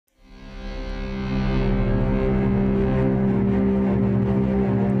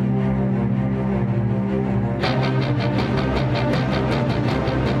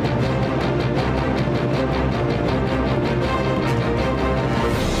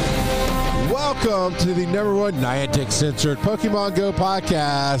Welcome to the number one Niantic censored Pokemon Go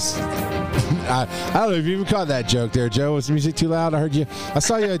podcast. I don't know if you even caught that joke there, Joe. Was the music too loud? I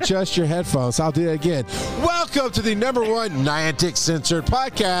saw you adjust your headphones. So I'll do it again. Welcome to the number one Niantic censored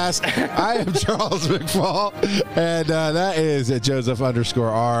podcast. I am Charles McFall, and that is at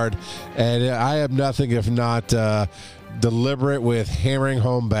Joseph_Ard. And I am nothing if not deliberate with hammering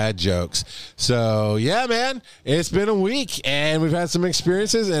home bad jokes. So yeah, man, it's been a week and we've had some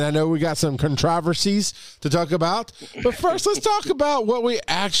experiences, and I know we got some controversies to talk about, but first let's talk about what we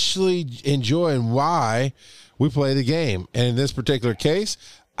actually enjoy and why we play the game. And in this particular case,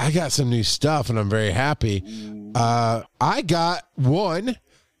 I got some new stuff and I'm very happy. I got one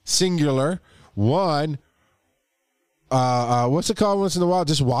what's it called once in the wild,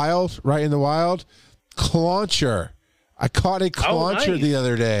 just wild, right in the wild, Clauncher. I caught a Clauncher the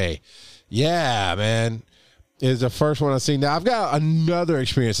other day. Yeah, man. It's the first one I've seen. Now, I've got another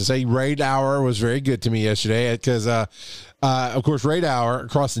experience to say. Raid Hour was very good to me yesterday because, of course, Raid Hour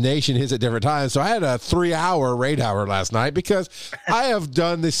across the nation hits at different times. So I had a 3-hour Raid Hour last night because I have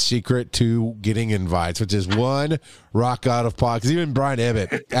done the secret to getting invites, which is one rock out of pod. Because even Brian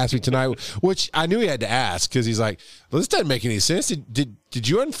Ebbett asked me tonight, which I knew he had to ask because he's like, well, this doesn't make any sense. Did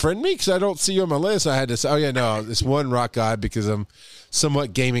you unfriend me? Because I don't see you on my list. I had to say, oh, yeah, no, it's one rock guy because I'm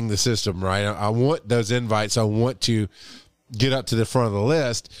somewhat gaming the system, right? I want those invites. I want to get up to the front of the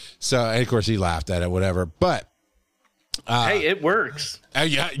list. So, and of course, he laughed at it, whatever. But hey, it works.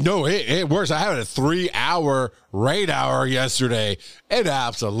 Yeah, no, it works. I had a 3-hour Raid Hour yesterday. It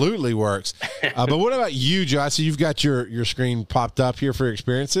absolutely works. But what about you, Josh? So you've got your screen popped up here for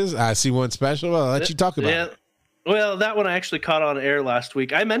experiences. I see one special. I'll let you talk about it. Well, that one I actually caught on air last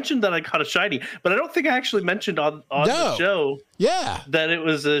week. I mentioned that I caught a shiny, but I don't think I actually mentioned on the show that it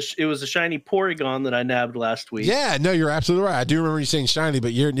was a shiny Porygon that I nabbed last week. Yeah, no, you're absolutely right. I do remember you saying shiny,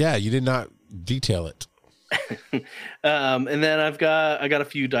 but you did not detail it. And then I got a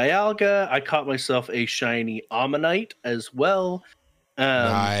few Dialga. I caught myself a shiny Ammonite as well.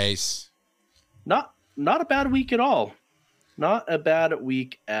 Nice. Not a bad week at all. Not a bad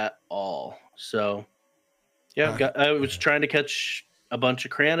week at all. So yeah, I was trying to catch a bunch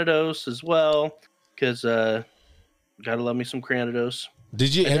of Cranidos as well because gotta love me some Cranidos.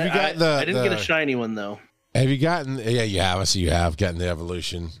 Have you got I didn't get a shiny one though. Have you gotten? Yeah, you have. I see you have gotten the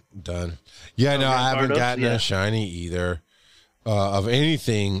evolution done. Yeah, no, I haven't gotten a shiny either of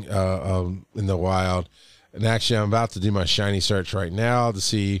anything in the wild. And actually, I'm about to do my shiny search right now to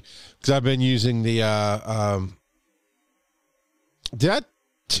see, because I've been using the. Did I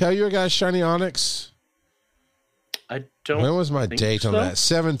tell you I got a shiny Onyx? I don't. When was my date on that?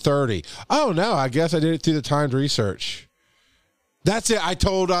 7:30. Oh no, I guess I did it through the timed research. That's it. I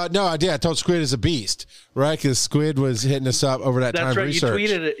told no, I did. I told Squid is a beast, right? Because Squid was hitting us up over that timed research.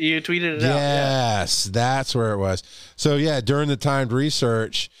 You tweeted it out. Yes, that's where it was. So yeah, during the timed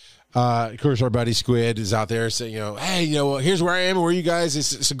research, of course, our buddy Squid is out there saying, hey, here's where I am, where are you guys?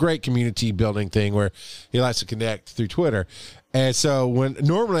 It's a great community building thing where he likes to connect through Twitter. And so when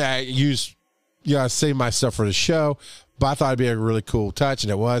normally I use, I save my stuff for the show, but I thought it'd be a really cool touch,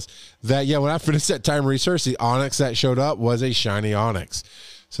 and it was that, when I finished that time research, the Onyx that showed up was a shiny Onyx.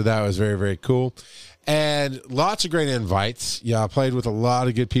 So that was very, very cool. And lots of great invites. Yeah, I played with a lot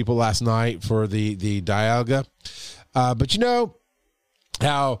of good people last night for the Dialga. But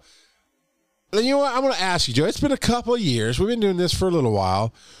how, you know what? I'm going to ask you, Joe. It's been a couple of years. We've been doing this for a little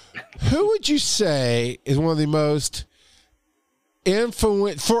while. Who would you say is one of the most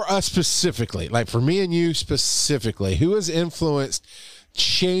influence for us specifically, like for me and you specifically, who has influenced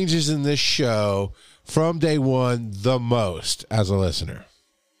changes in this show from day one the most as a listener?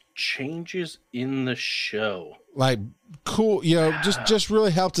 Changes in the show, like cool, just really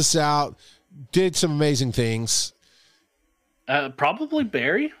helped us out, did some amazing things. Probably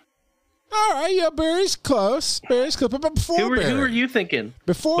Barry. All right, yeah, Barry's close. But before Barry, who are you thinking?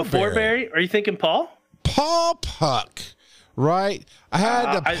 Before Barry, are you thinking Paul? Paul Puck. Right, I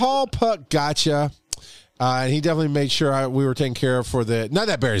had the Paul Puck gotcha, and he definitely made sure we were taken care of for the. Not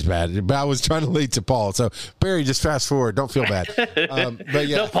that Barry's bad, but I was trying to lead to Paul. So Barry, just fast forward. Don't feel bad. But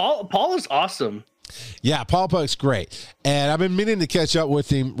yeah, no, Paul is awesome. Yeah, Paul Puck's great, and I've been meaning to catch up with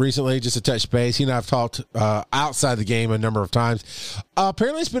him recently, just to touch base. He and I've talked outside the game a number of times.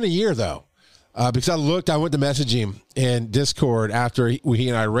 Apparently, it's been a year though. Because I went to message him in Discord after he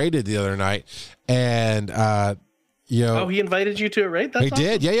and I raided the other night, and he invited you to a raid? That's awesome.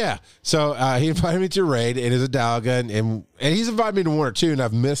 Did, yeah. So he invited me to a raid. It is a Dialga, and he's invited me to one or two, and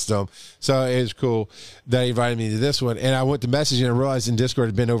I've missed them. So it was cool that he invited me to this one. And I went to message him and realized in Discord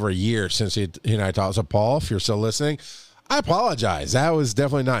it had been over a year since he and I talked. So, Paul, if you're still listening, I apologize. That was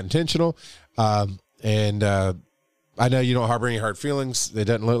definitely not intentional. And I know you don't harbor any hard feelings. It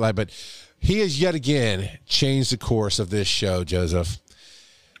doesn't look like, but he has yet again changed the course of this show, Joseph.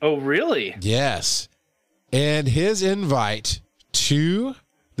 Oh, really? Yes. And his invite to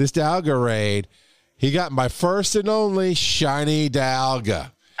this Dialga raid, he got my first and only shiny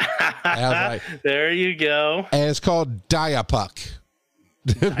Dialga. Like, there you go. And it's called Diapuck.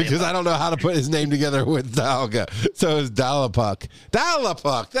 Because I don't know how to put his name together with Dialga. So it's Dialapuck.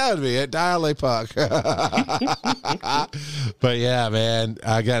 Dialapuck. That would be it. Dialapuck. But yeah, man,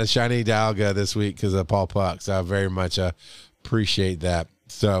 I got a shiny Dialga this week because of Paul Puck. So I very much appreciate that.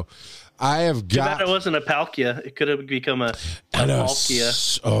 So I have got. Too bad it wasn't a Palkia. It could have become a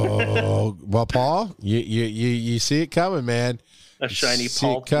Palkia. Oh, well, Paul, you see it coming, man. A shiny Palkia.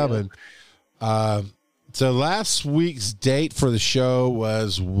 See it coming. So last week's date for the show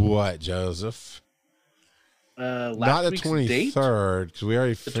was what, Joseph? Not the 23rd, because we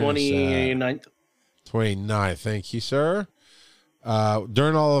already finished 29th. 29th. Thank you, sir.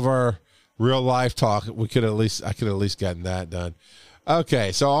 During all of our real life talk, I could at least gotten that done.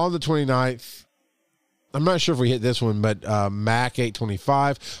 Okay, so on the 29th, I'm not sure if we hit this one, but Mac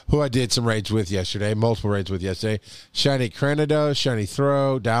 825, who I did some raids with yesterday, multiple raids with yesterday. Shiny Cranidos, Shiny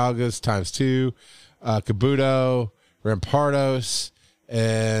Throw, Dialgas ×2. Kabuto, Rampardos,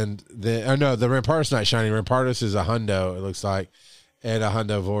 and the Rampardos not shiny. Rampardos is a Hundo, it looks like, and a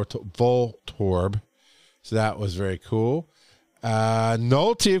Hundo Voltorb. So that was very cool.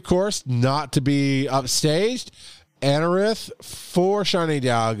 Nulty, of course, not to be upstaged. Anorith, 4 shiny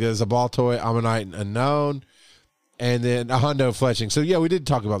Dialgas, a Baltoy, Ammonite, and Unknown, and then a Hundo Fletching. So yeah, we did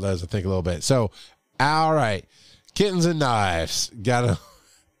talk about those, I think, a little bit. So, all right, Kittens and Knives, got him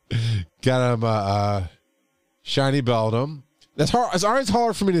shiny Beldum. That's hard. It's always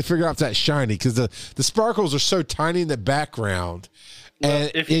hard for me to figure out if that's shiny because the sparkles are so tiny in the background,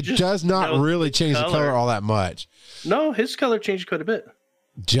 and it does not really change the color all that much. No, his color changed quite a bit.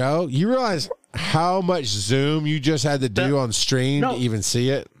 Joe, you realize how much zoom you just had to do on stream to even see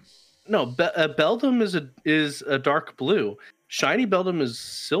it? No, Beldum is a dark blue. Shiny Beldum is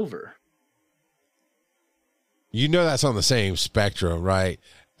silver. You know that's on the same spectrum, right?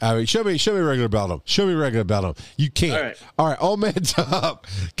 I mean, show me regular Beldum. Show me regular Beldum. You can't. All right. Old man top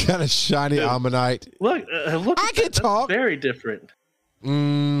got a shiny Ammonite. Look, I can talk. Very different.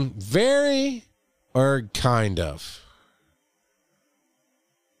 Very or kind of.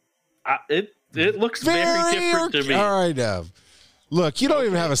 It looks very different to me. Kind of. Look, you don't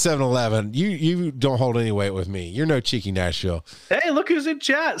even have a 7-Eleven. You don't hold any weight with me. You're no cheeky Nashville. Hey, look who's in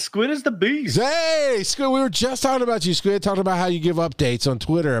chat. Squid is the beast. Hey, Squid, we were just talking about you, Squid. Talking about how you give updates on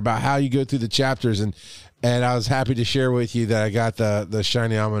Twitter, about how you go through the chapters. And I was happy to share with you that I got the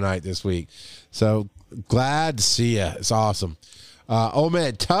shiny Ammonite this week. So glad to see you. It's awesome.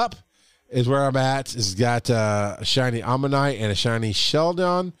 Omed Tup is where I'm at. It's got a shiny Ammonite and a shiny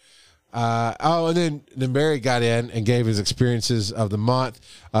Sheldon. And then Barry got in and gave his experiences of the month.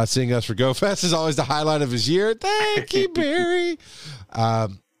 Seeing us for GoFest is always the highlight of his year. Thank you, Barry.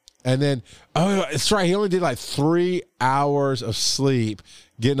 And then, it's right. He only did like 3 hours of sleep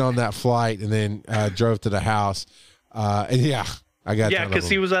getting on that flight and then drove to the house. And yeah, I got because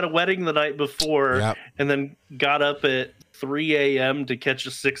he was at a wedding the night before and then got up at 3 a.m. to catch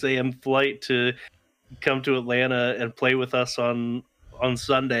a 6 a.m. flight to come to Atlanta and play with us on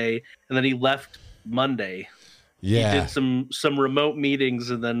Sunday, and then he left Monday. Yeah, he did some remote meetings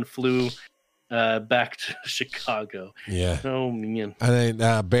and then flew back to Chicago. Yeah. Oh man. And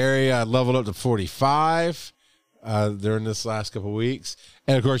then Barry leveled up to 45 during this last couple of weeks,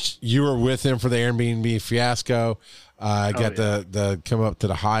 and of course you were with him for the Airbnb fiasco. Got the come up to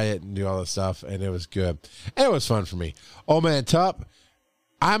the Hyatt and do all this stuff, and it was good. And it was fun for me. Old man Tup,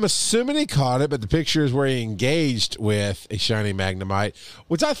 I'm assuming he caught it, but the picture is where he engaged with a shiny Magnemite,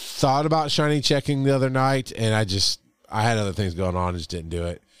 which I thought about shiny checking the other night, and I had other things going on, just didn't do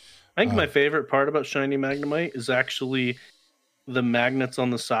it. I think my favorite part about shiny Magnemite is actually the magnets on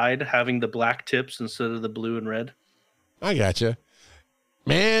the side having the black tips instead of the blue and red. I gotcha.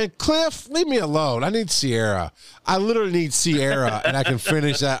 Man, Cliff, leave me alone. I need Sierra. I literally need Sierra, and I can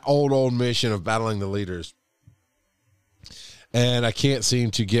finish that old mission of battling the leaders. And I can't seem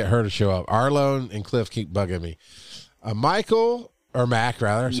to get her to show up. Arlo and Cliff keep bugging me. Mac, Mac.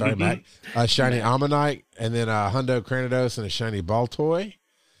 A shiny Ammonite, and then a Hundo Cranidos and a shiny Baltoy.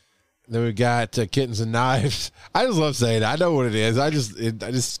 Then we got Kittens and Knives. I just love saying it. I know what it is. I just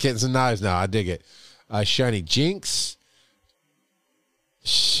Kittens and Knives now. I dig it. Shiny Jinx.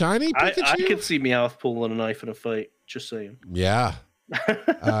 Shiny Pikachu? I could see Meowth pulling a knife in a fight. Just saying. Yeah.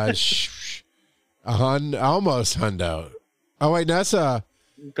 Almost Hundo. Oh, wait, that's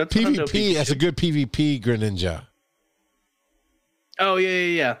That's a Hundo PvP. That's a good PvP Greninja. Oh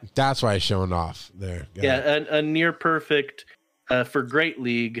yeah. That's why it's showing off there. Got it. A near perfect for Great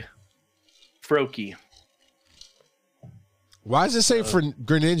League Froakie. Why does it say for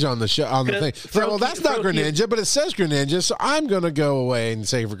Greninja on the show on the thing? It's like, well, that's not Greninja, but it says Greninja, so I'm gonna go away and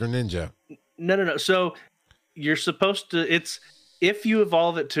say for Greninja. No. So you're supposed to. It's if you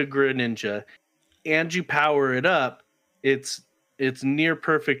evolve it to Greninja and you power it up, it's near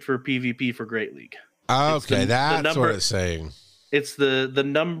perfect for PvP for Great League. Okay, that's what it's saying. It's the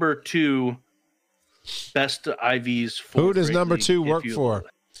number 2 best IVs for. Who does Great number League 2 work for?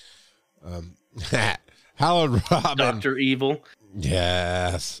 Howlin' Robin. Dr. Evil.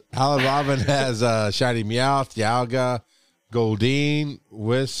 Yes. Howlin' Robin has Shiny Meowth, Dialga, Goldeen,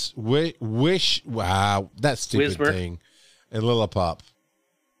 Wish. Wow, that stupid Whisper. thing. And Lillipup.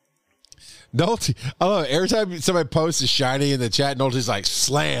 Nolte. Oh, every time somebody posts a shiny in the chat, Nolte's like,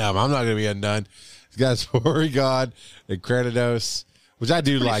 slam. I'm not going to be undone. He's got Porygon and Cranidos, which I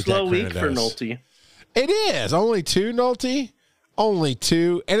do like that. Slow week for Nolte. It is. Only 2, Nolte? Only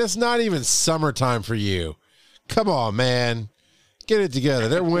 2. And it's not even summertime for you. Come on, man. Get it together.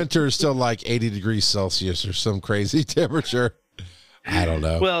 Their winter is still like 80 degrees Celsius or some crazy temperature. I don't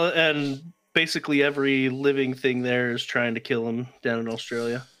know. Well, and basically every living thing there is trying to kill him down in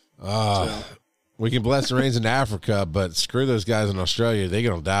Australia. We can bless the rains in Africa, but screw those guys in Australia. They're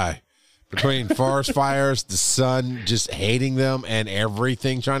going to die. Between forest fires, the sun just hating them, and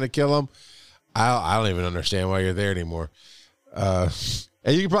everything trying to kill them, I don't even understand why you're there anymore. And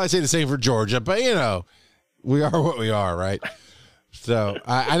you can probably say the same for Georgia, but, you know, we are what we are, right? So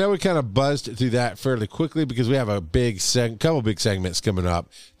I know we kind of buzzed through that fairly quickly because we have a couple big segments coming up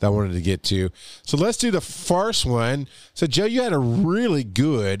that I wanted to get to. So let's do the first one. So, Joe, you had a really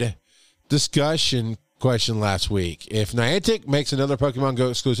good discussion question last week. If Niantic makes another Pokemon Go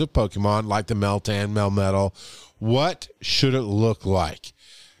exclusive Pokemon like the Meltan, Melmetal, what should it look like?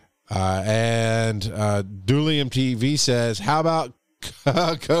 And Dualium TV says, how about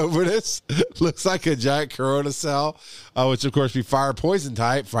Covidus? Looks like a giant Corona cell, which of course be fire poison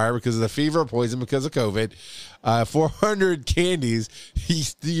type. Fire because of the fever, poison because of COVID. 400 candies.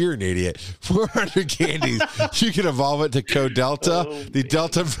 You're an idiot. 400 candies. You can evolve it to Codelta, the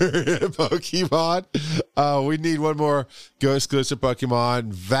Delta variant Pokemon. We need one more Go exclusive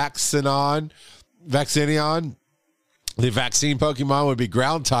Pokemon. Vaccinion. The vaccine Pokemon would be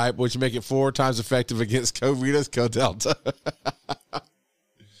ground type, which would make it 4 times effective against Covidus, Codelta.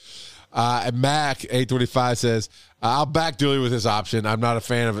 And Mac 825 says, I'll back Dooley with this option. I'm not a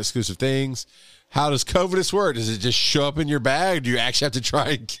fan of exclusive things. How does Covidus work? Does it just show up in your bag? Or do you actually have to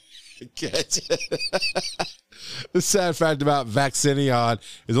try and catch it? The sad fact about Vaccinion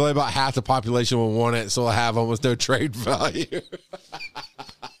is only about half the population will want it, so it'll have almost no trade value.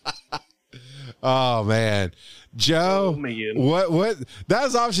 Oh, man. Joe, what? That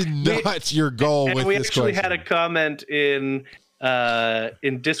was obviously not your goal with this question. We actually had a comment in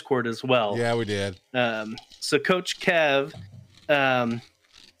Discord as well. Yeah, we did. So Coach Kev, him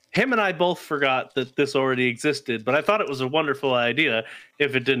and I both forgot that this already existed, but I thought it was a wonderful idea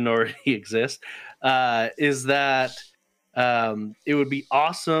if it didn't already exist. Is that it would be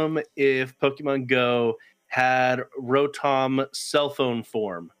awesome if Pokemon Go had Rotom cell phone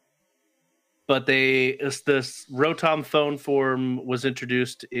form. But this Rotom phone form was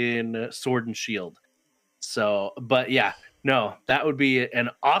introduced in Sword and Shield. So, but yeah, no, that would be an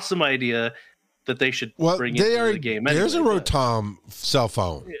awesome idea that they should bring into the game. There's a Rotom cell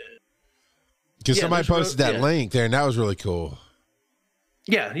phone. Because somebody posted that link there, and that was really cool.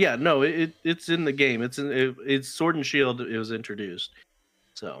 Yeah, no, it's in the game. It's Sword and Shield. It was introduced.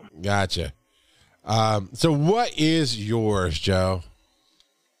 So gotcha. So what is yours, Joe?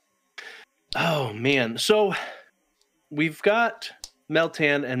 Oh, man. So we've got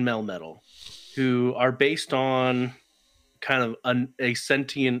Meltan and Melmetal, who are based on kind of a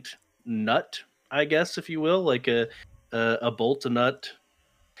sentient nut, I guess, if you will, like a bolt, a nut.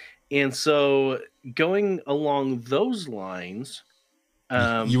 And so going along those lines...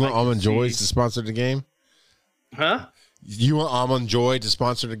 you want Almond Joys to sponsor the game? Huh? You want Almond Joy to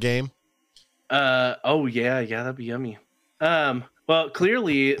sponsor the game? Oh, yeah, that'd be yummy. Well,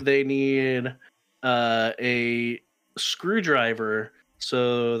 clearly they need a screwdriver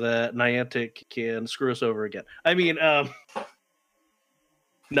so that Niantic can screw us over again. I mean,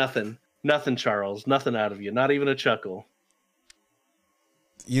 nothing, Charles. Nothing out of you. Not even a chuckle.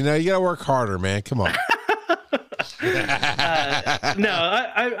 You know, you got to work harder, man. Come on. No,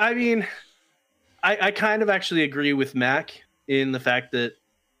 I mean, I kind of actually agree with Mac in the fact that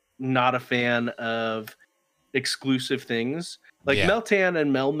not a fan of exclusive things. Like Yeah. Meltan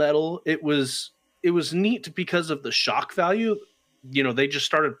and Melmetal, it was neat because of the shock value. You know, they just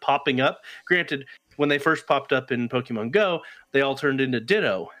started popping up. Granted, when they first popped up in Pokemon Go, they all turned into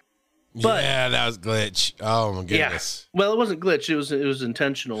Ditto. But, yeah, that was glitch. Oh my goodness. Yeah. Well, it wasn't glitch. It was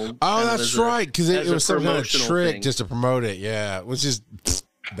intentional. Oh, that's right. Because it was some kind of trick thing. just to promote it. Yeah, which is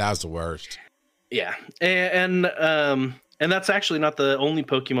that was the worst. Yeah, and that's actually not the only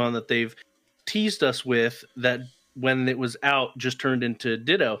Pokemon that they've teased us with that when it was out just turned into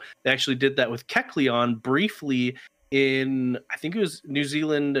Ditto. They actually did that with Kecleon briefly in, I think it was New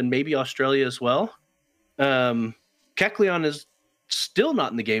Zealand and maybe Australia as well. Kecleon is still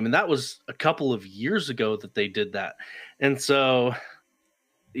not in the game, and that was a couple of years ago that they did that. And so,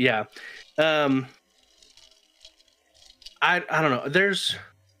 yeah, I don't know. There's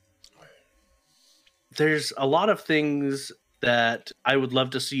a lot of things that I would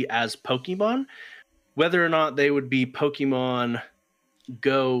love to see as Pokemon. Whether or not they would be Pokemon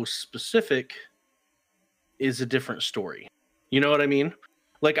Go specific is a different story. You know what I mean?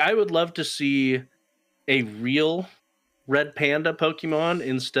 Like, I would love to see a real Red Panda Pokemon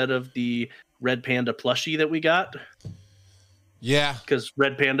instead of the Red Panda plushie that we got. Yeah. Because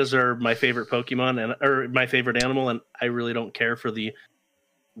Red Pandas are my favorite Pokemon or my favorite animal, and I really don't care for the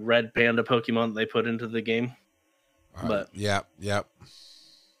Red Panda Pokemon that they put into the game. But yeah.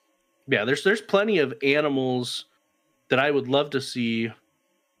 Yeah, there's plenty of animals that I would love to see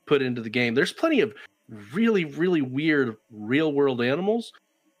put into the game. There's plenty of really, really weird real world animals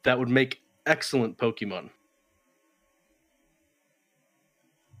that would make excellent Pokemon.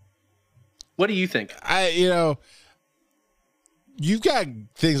 What do you think? You've got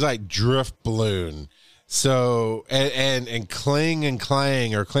things like Drift Balloon, so and Cling and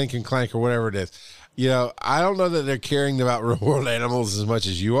Clang or Clink and Clank or whatever it is. I don't know that they're caring about real world animals as much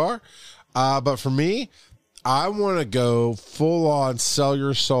as you are. But for me, I want to go full on sell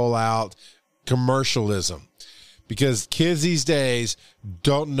your soul out commercialism because kids these days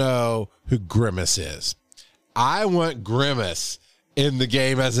don't know who Grimace is. I want Grimace in the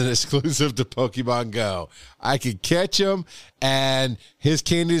game as an exclusive to Pokemon Go. I could catch him and his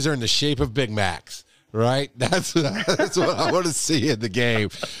candies are in the shape of Big Macs. Right, that's what I want to see in the game,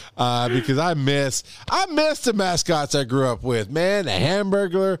 because I miss the mascots I grew up with. Man, the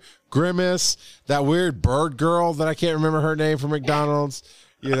Hamburglar, Grimace, that weird bird girl that I can't remember her name from McDonald's.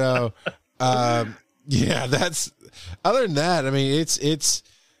 Yeah. That's other than that. I mean,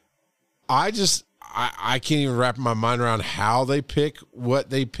 I can't even wrap my mind around how they pick what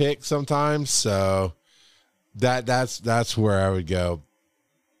they pick sometimes. So that's where I would go.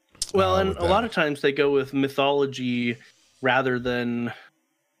 Well, and a lot of times they go with mythology rather than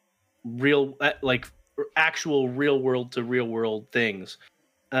real, like actual real world to real world things,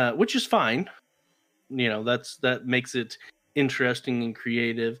 which is fine. That makes it interesting and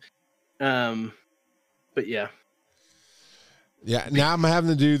creative. But yeah. Yeah, now I'm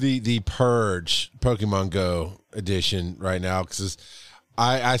having to do the Purge Pokemon Go edition right now because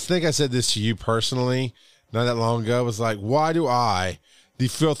I think I said this to you personally not that long ago. It was like, why do I, the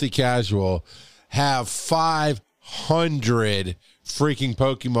filthy casual, have 500 freaking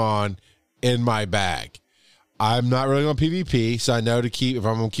Pokemon in my bag? I'm not really on PvP, so I know if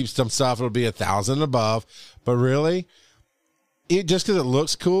I'm going to keep some stuff, it'll be 1,000 above. But really, just because it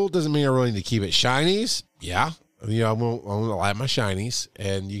looks cool doesn't mean I really need to keep it. Shinies, yeah. I'm going to like my shinies,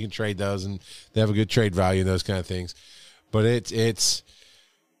 and you can trade those, and they have a good trade value and those kind of things. But I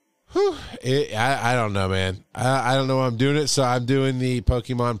don't know, man. I don't know why I'm doing it. So I'm doing the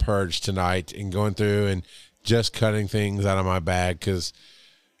Pokemon Purge tonight and going through and just cutting things out of my bag because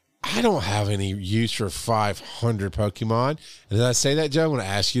I don't have any use for 500 Pokemon. And as I say that, Joe, I want to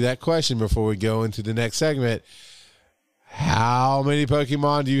ask you that question before we go into the next segment. How many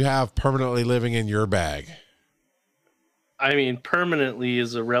Pokemon do you have permanently living in your bag? I mean, permanently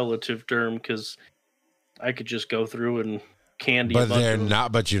is a relative term because I could just go through and candy. But they're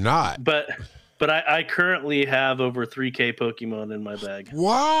not. But you're not. But I currently have over 3K Pokemon in my bag.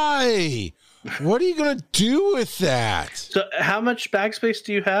 Why? What are you gonna do with that? So, how much bag space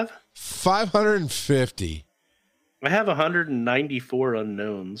do you have? 550. I have 194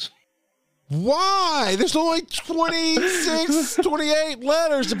 unknowns. Why? There's only 26, 28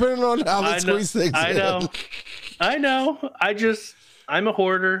 letters, depending on how they squeeze things in. I know. I'm a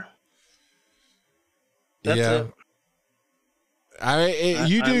hoarder. That's it.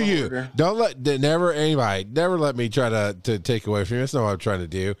 You do you. Don't never let me try to take away from you. That's not what I'm trying to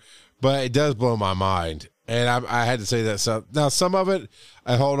do. But it does blow my mind. And I had to say that. So now some of it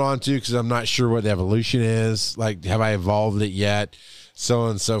I hold on to because I'm not sure what the evolution is. Like, have I evolved it yet? So on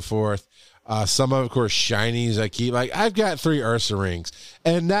and so forth. Some of course, shinies I keep. Like, I've got 3 Ursa rings,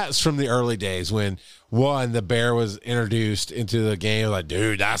 and that's from the early days when, one, the bear was introduced into the game. Like,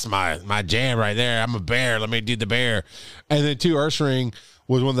 dude, that's my jam right there. I'm a bear. Let me do the bear. And then 2, Ursa ring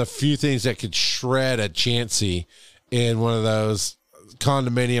was one of the few things that could shred a Chansey in one of those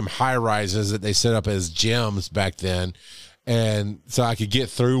condominium high rises that they set up as gyms back then. And so I could get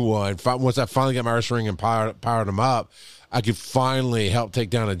through one. Once I finally got my Ursa ring and powered them up, I could finally help take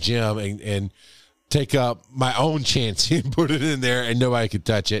down a gym and take up my own Chansey and put it in there, and nobody could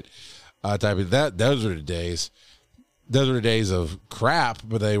touch it. Type of that. Those were the days. Those were the days of crap,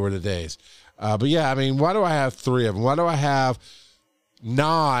 but they were the days. But yeah, I mean, why do I have 3 of them? Why do I have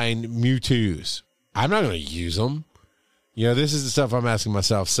 9 Mewtwo's? I'm not going to use them. You know, this is the stuff I'm asking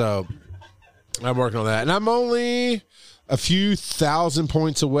myself. So I'm working on that, and I'm only a few thousand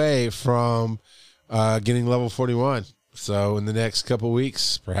points away from getting level 41. So in the next couple of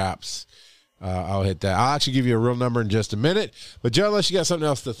weeks, perhaps, I'll hit that. I'll actually give you a real number in just a minute. But, Joe, unless you got something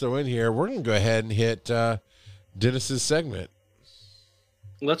else to throw in here, we're going to go ahead and hit Dennis's segment.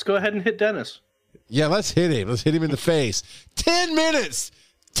 Let's go ahead and hit Dennis. Yeah, let's hit him. Let's hit him in the face. 10 minutes.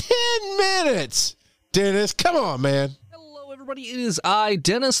 10 minutes. Dennis, come on, man. Hello, everybody. It is I,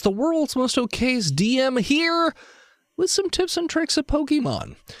 Dennis, the world's most okayest DM, here with some tips and tricks of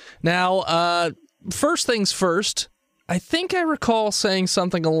Pokemon. Now, first things first, I think I recall saying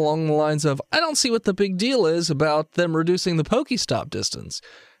something along the lines of, I don't see what the big deal is about them reducing the Pokestop distance.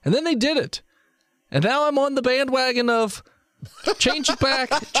 And then they did it. And now I'm on the bandwagon of change it back,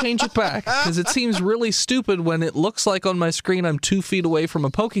 because it seems really stupid when it looks like on my screen I'm 2 feet away from a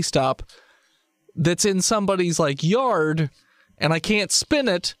Pokestop that's in somebody's like yard, and I can't spin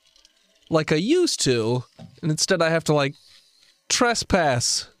it like I used to, and instead I have to like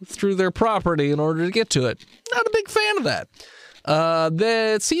trespass through their property in order to get to it. Not a big fan of that.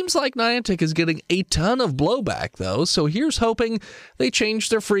 It seems like Niantic is getting a ton of blowback, though, so here's hoping they change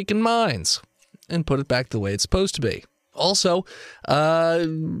their freaking minds and put it back the way it's supposed to be. Also,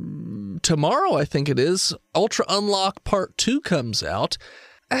 tomorrow, I think it is, Ultra Unlock Part 2 comes out.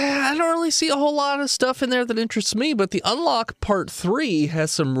 I don't really see a whole lot of stuff in there that interests me, but the Unlock Part 3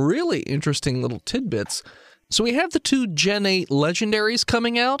 has some really interesting little tidbits. So we have the 2 Gen 8 Legendaries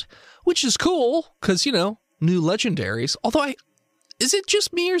coming out, which is cool, because, you know, new Legendaries. Although, is it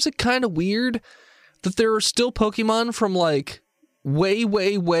just me, or is it kind of weird that there are still Pokemon from, like,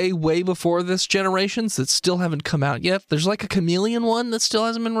 way before this generations that still haven't come out yet? There's, like, a Chameleon one that still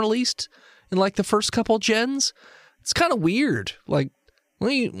hasn't been released in, like, the first couple gens. It's kind of weird. Like,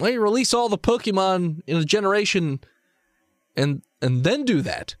 why don't you release all the Pokemon in a generation and then do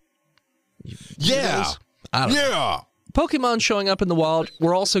that? Yeah. I don't know. Pokemon showing up in the wild.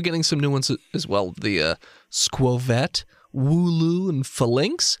 We're also getting some new ones as well. The Squovette, Wooloo, and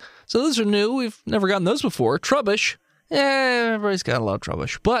Phalanx. So those are new. We've never gotten those before. Trubbish. Everybody's got a lot of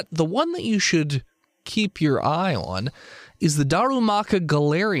Trubbish. But the one that you should keep your eye on is the Darumaka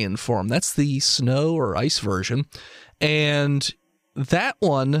Galarian form. That's the snow or ice version. And that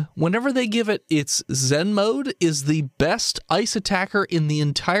one, whenever they give it its Zen mode, is the best ice attacker in the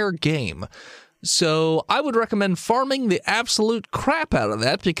entire game. So I would recommend farming the absolute crap out of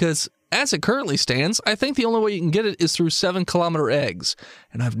that, because as it currently stands, I think the only way you can get it is through 7-kilometer eggs.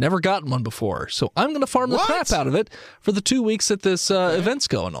 And I've never gotten one before. So I'm going to farm the crap out of it for the 2 weeks that this event's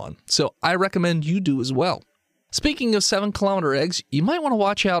going on. So I recommend you do as well. Speaking of 7-kilometer eggs, you might want to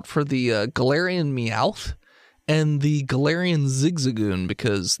watch out for the Galarian Meowth and the Galarian Zigzagoon,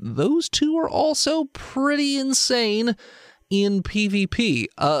 because those 2 are also pretty insane in PvP.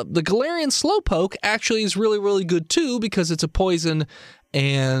 The Galarian Slowpoke actually is really good too, because it's a poison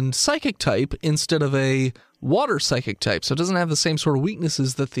and psychic type instead of a water psychic type, so it doesn't have the same sort of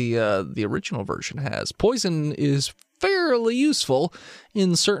weaknesses that the original version has. Poison is fairly useful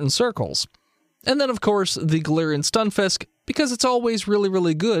in certain circles. And then, of course, the Galarian Stunfisk, because it's always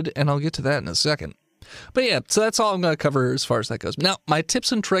really good, and I'll get to that in a second. But yeah, so that's all I'm going to cover as far as that goes. Now, my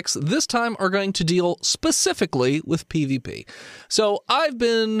tips and tricks this time are going to deal specifically with PvP. So I've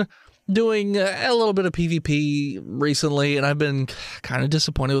been doing a little bit of PvP recently, and I've been kind of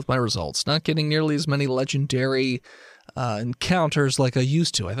disappointed with my results. Not getting nearly as many legendary encounters like I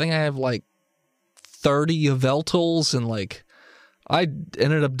used to. I think I have like 30 Yveltals, and like I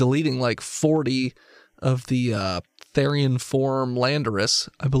ended up deleting like 40 of the Therian form Landorus,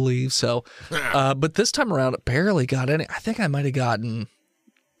 I believe. So, but this time around, I barely got any. I think I might have gotten,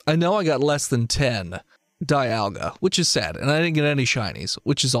 I know I got less than 10 Dialga, which is sad. And I didn't get any shinies,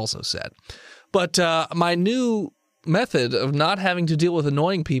 which is also sad. But my new method of not having to deal with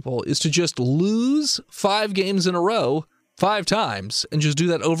annoying people is to just lose 5 games in a row 5 times and just do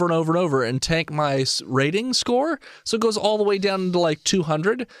that over and over and over and tank my rating score. So it goes all the way down to like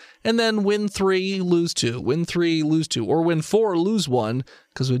 200, and then win 3, lose 2, win 3, lose 2, or win 4, lose 1.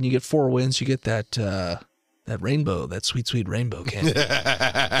 Because when you get 4 wins, you get that rainbow, that sweet, sweet rainbow candy.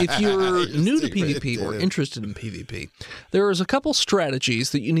 If you're new to PvP or interested in PvP, there's a couple strategies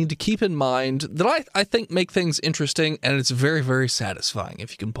that you need to keep in mind that I think make things interesting, and it's very, very satisfying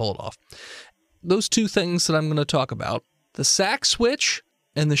if you can pull it off. Those 2 things that I'm going to talk about: the sack switch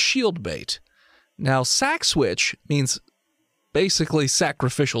and the shield bait. Now, sack switch means basically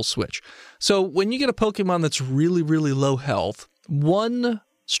sacrificial switch. So when you get a Pokemon that's really, really low health, one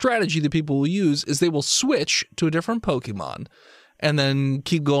strategy that people will use is they will switch to a different Pokemon and then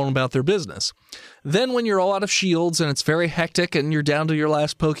keep going about their business. Then when you're all out of shields and it's very hectic and you're down to your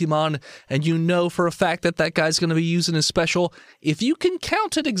last Pokemon and you know for a fact that that guy's going to be using his special, if you can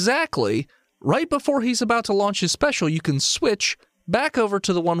count it exactly, right before he's about to launch his special, you can switch back over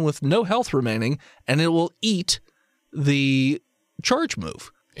to the one with no health remaining, and it will eat the charge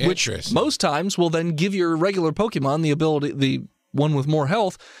move, which most times will then give your regular Pokemon the ability, the one with more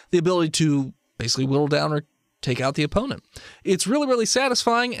health, the ability to basically whittle down or take out the opponent. It's really, really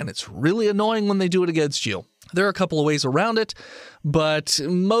satisfying, and it's really annoying when they do it against you. There are a couple of ways around it, but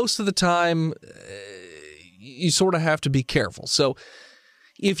most of the time, you sort of have to be careful. So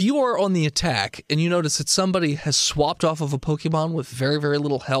if you are on the attack and you notice that somebody has swapped off of a Pokemon with very, very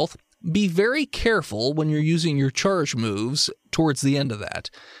little health, be very careful when you're using your charge moves towards the end of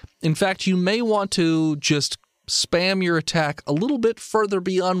that. In fact, you may want to just spam your attack a little bit further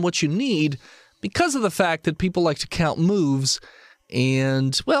beyond what you need because of the fact that people like to count moves.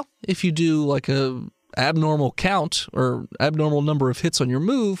 And, well, if you do like a abnormal count or abnormal number of hits on your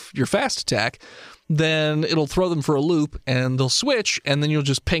move, your fast attack, then it'll throw them for a loop and they'll switch, and then you'll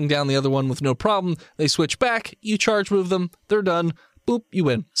just ping down the other one with no problem. They switch back, you charge move them, they're done, boop, you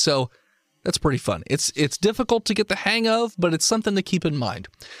win. So that's pretty fun. It's difficult to get the hang of, but it's something to keep in mind.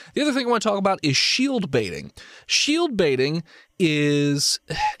 The other thing I want to talk about is shield baiting. Shield baiting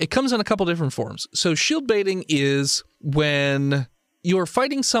it comes in a couple different forms. So shield baiting is when you're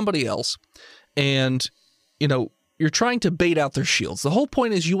fighting somebody else and, you're trying to bait out their shields. The whole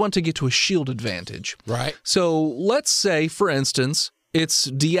point is you want to get to a shield advantage. Right. So let's say, for instance, it's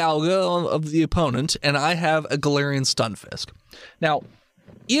Dialga of the opponent, and I have a Galarian Stunfisk. Now,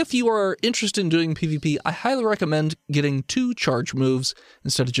 if you are interested in doing PvP, I highly recommend getting 2 charge moves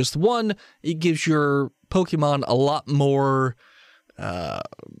instead of just 1. It gives your Pokemon a lot more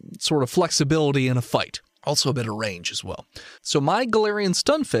sort of flexibility in a fight. Also a bit of range as well. So my Galarian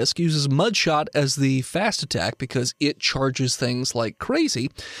Stunfisk uses Mudshot as the fast attack because it charges things like crazy.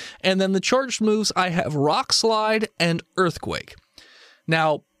 And then the charged moves, I have Rock Slide and Earthquake.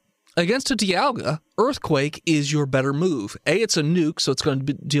 Now, against a Dialga, Earthquake is your better move. It's a nuke, so it's going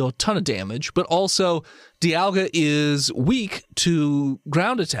to deal a ton of damage, but also Dialga is weak to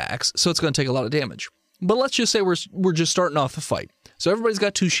ground attacks, so it's going to take a lot of damage. But let's just say we're just starting off the fight. So everybody's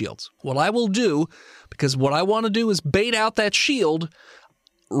got 2 shields. What I will do, because what I want to do is bait out that shield,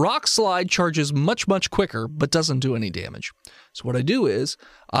 Rock Slide charges much, much quicker, but doesn't do any damage. So what I do is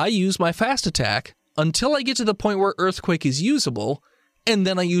I use my fast attack until I get to the point where Earthquake is usable, and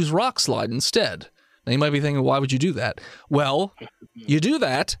then I use Rock Slide instead. Now you might be thinking, why would you do that? Well, you do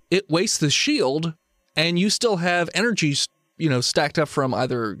that, it wastes the shield, and you still have energy, stacked up from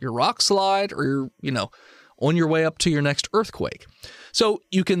either your Rock Slide or your, on your way up to your next Earthquake. So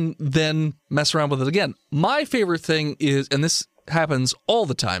you can then mess around with it again. My favorite thing is, and this happens all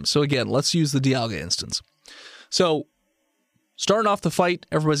the time, so again, let's use the Dialga instance. So starting off the fight,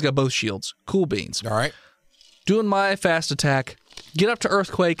 everybody's got both shields. Cool beans. All right. Doing my fast attack, get up to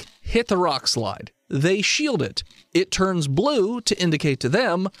Earthquake, hit the Rock Slide. They shield it. It turns blue to indicate to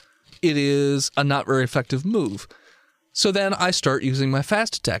them it is a not very effective move. So then I start using my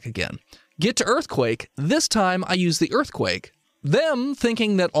fast attack again. Get to Earthquake. This time I use the Earthquake. Them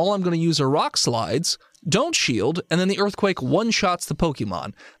thinking that all I'm going to use are Rock Slides, don't shield, and then the Earthquake one-shots the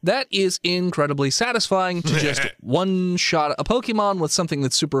Pokemon. That is incredibly satisfying to just one-shot a Pokemon with something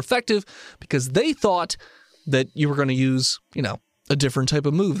that's super effective because they thought that you were going to use, a different type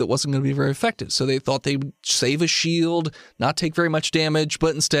of move that wasn't going to be very effective. So they thought they would save a shield, not take very much damage,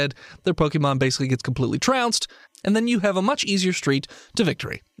 but instead their Pokemon basically gets completely trounced, and then you have a much easier street to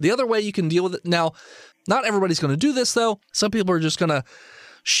victory. The other way you can deal with it, now, not everybody's going to do this, though. Some people are just going to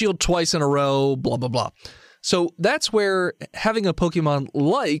shield twice in a row, blah, blah, blah. So that's where having a Pokemon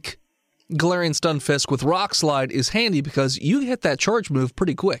like Galarian Stunfisk with Rock Slide is handy because you hit that charge move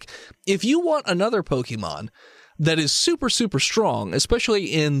pretty quick. If you want another Pokemon that is super, super strong, especially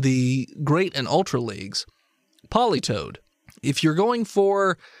in the Great and Ultra Leagues, Politoed If you're going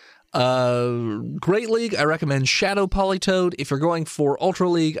for Great League, I recommend Shadow Politoed. If you're going for Ultra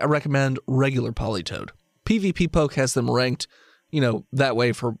League, I recommend regular Politoed. PvP Poke has them ranked, that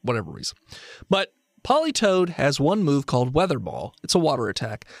way for whatever reason. But Politoed has one move called Weather Ball. It's a water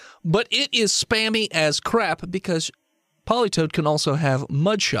attack, but it is spammy as crap because Politoed can also have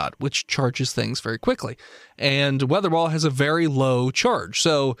Mud Shot, which charges things very quickly. And Weather Ball has a very low charge.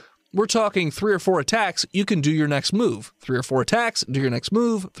 So we're talking 3 or 4 attacks, you can do your next move. 3 or 4 attacks, do your next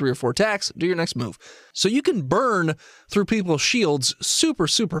move. 3 or 4 attacks, do your next move. So you can burn through people's shields super,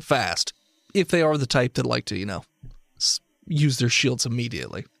 super fast if they are the type that like to, use their shields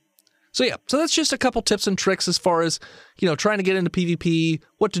immediately. So that's just a couple tips and tricks as far as, trying to get into PvP,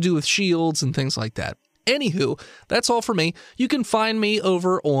 what to do with shields and things like that. Anywho, that's all for me. You can find me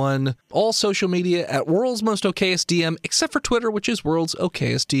over on all social media at World's Most Okayest DM, except for Twitter, which is World's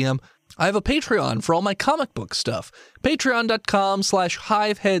Okayest DM. I have a Patreon for all my comic book stuff.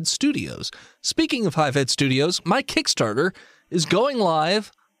 Patreon.com/Hivehead Studios. Speaking of Hivehead Studios, my Kickstarter is going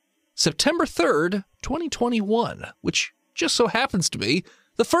live September 3rd, 2021, which just so happens to be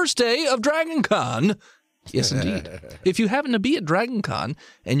the first day of DragonCon. Yes, indeed. If you happen to be at DragonCon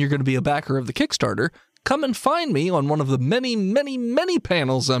and you're going to be a backer of the Kickstarter, come and find me on one of the many, many, many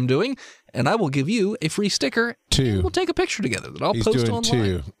panels I'm doing, and I will give you a free sticker. 2. And we'll take a picture together that I'll post online.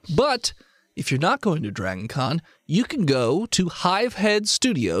 2. But if you're not going to DragonCon, you can go to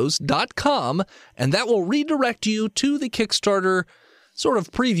hiveheadstudios.com, and that will redirect you to the Kickstarter sort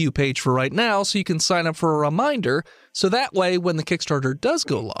of preview page for right now, so you can sign up for a reminder, so that way when the Kickstarter does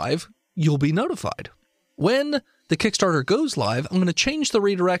go live, you'll be notified. When the Kickstarter goes live, I'm going to change the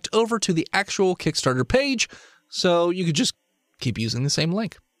redirect over to the actual Kickstarter page, so you could just keep using the same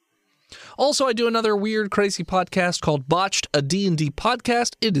link. Also, I do another weird, crazy podcast called Botched, a D&D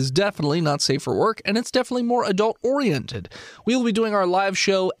podcast. It is definitely not safe for work, and it's definitely more adult-oriented. We will be doing our live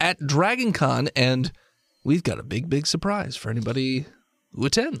show at DragonCon, and we've got a big, big surprise for anybody who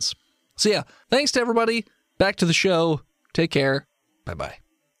attends. So thanks to everybody. Back to the show. Take care. Bye-bye.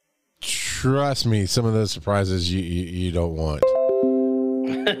 Trust me, some of those surprises you don't want. All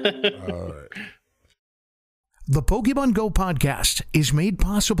right. The Pokemon Go podcast is made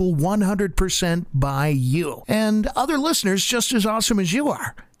possible 100% by you and other listeners just as awesome as you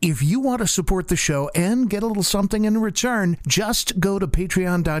are. If you want to support the show and get a little something in return, just go to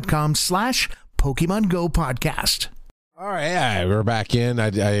patreon.com/Pokemon Go podcast. All right, we're back in.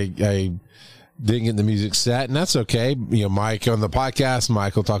 I didn't get the music set, and that's okay. Mike on the podcast,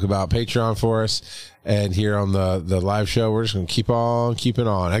 Mike will talk about Patreon for us, and here on the live show, we're just going to keep on keeping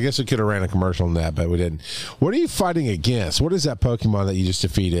on. I guess we could have ran a commercial on that, but we didn't. What are you fighting against? What is that Pokemon that you just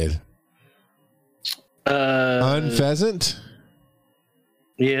defeated? Unpheasant?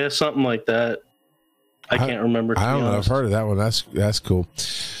 Yeah, something like that. I can't remember. I don't know. I've heard of that one. That's cool.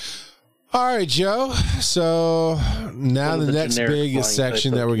 All right, Joe. So now the next big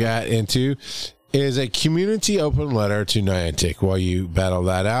section that we got into is a community open letter to Niantic. While you battle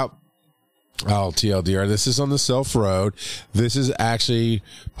that out, I'll TLDR. This is on the Self Road. This is actually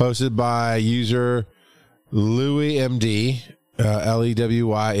posted by user Louis MD,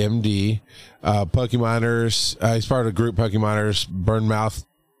 LEWYMD, Pokemoners. He's part of the group Pokemoners Bournemouth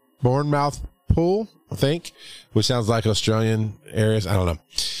Pool, I think, which sounds like Australian areas. I don't know.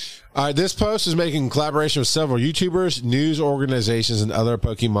 This post is making collaboration with several YouTubers, news organizations, and other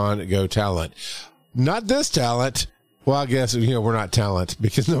Pokemon Go talent. Not this talent. Well, I guess, we're not talent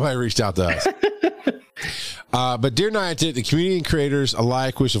because nobody reached out to us. But dear Niantic, the community and creators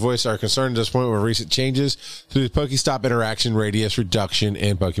alike wish to voice our concern at this point with recent changes to the Pokestop interaction radius reduction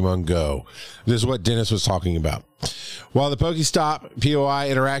in Pokemon Go. This is what Dennis was talking about. While the Pokestop POI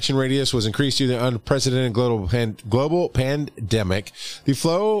interaction radius was increased due to the unprecedented global pandemic, the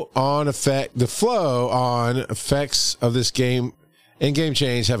flow on effects of this game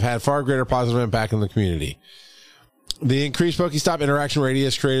change have had far greater positive impact on the community. The increased Pokestop interaction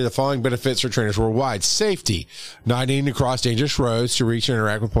radius created the following benefits for trainers worldwide. Safety, not needing to cross dangerous roads to reach and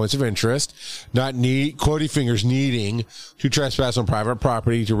interact with points of interest, quotey fingers needing to trespass on private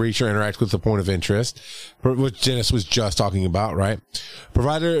property to reach or interact with the point of interest, which Dennis was just talking about, right?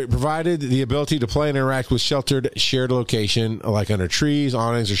 Provided the ability to play and interact with sheltered shared location, like under trees,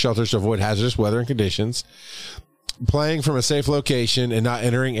 awnings, or shelters to avoid hazardous weather and conditions. Playing from a safe location and not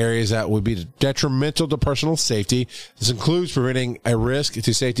entering areas that would be detrimental to personal safety. This includes preventing a risk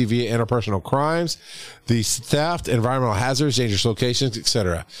to safety via interpersonal crimes, the theft, environmental hazards, dangerous locations,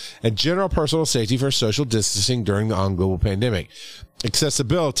 etc., and general personal safety for social distancing during the ongoing global pandemic.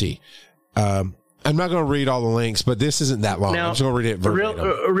 Accessibility. I'm not going to read all the links, but this isn't that long. Now, I'm just going to read it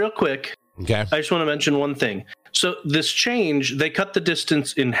verbatim. Real quick. Okay. I just want to mention one thing. So this change, they cut the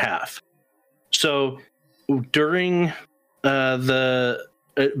distance in half. So during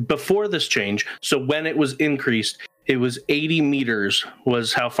before this change, so when it was increased, it was 80 meters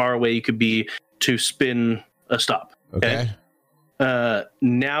was how far away you could be to spin a stop. Okay.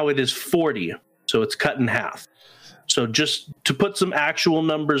 Now it is 40, so it's cut in half. So just to put some actual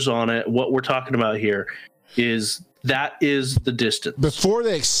numbers on it, what we're talking about here is the distance. Before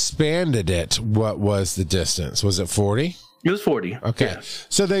they expanded it, what was the distance? Was it 40? It was 40. Okay. Yeah.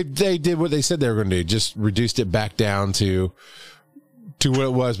 So they did what they said they were going to do, just reduced it back down to what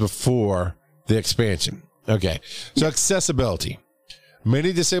it was before the expansion. Okay. So accessibility.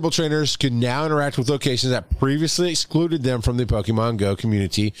 Many disabled trainers can now interact with locations that previously excluded them from the Pokemon Go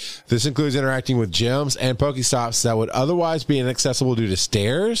community. This includes interacting with gyms and Pokestops that would otherwise be inaccessible due to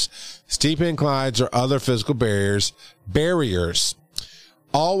stairs, steep inclines, or other physical barriers,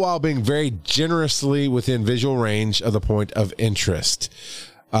 all while being very generously within visual range of the point of interest.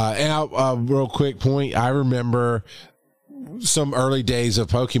 And real quick point, I remember some early days of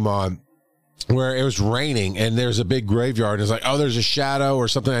Pokemon where it was raining and there's a big graveyard. And it's like, oh, there's a shadow or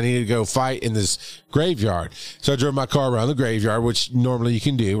something. I need to go fight in this graveyard. So I drove my car around the graveyard, which normally you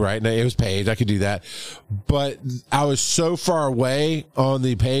can do, right? And it was paved. I could do that. But I was so far away on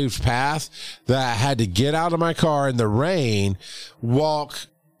the paved path that I had to get out of my car in the rain, walk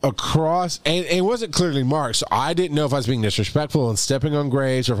across, and it wasn't clearly marked. So I didn't know if I was being disrespectful and stepping on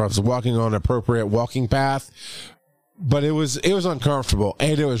graves or if I was walking on an appropriate walking path. But it was uncomfortable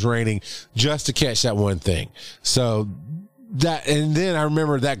and it was raining just to catch that one thing. So that, and then I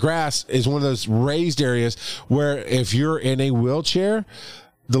remember that grass is one of those raised areas where if you're in a wheelchair,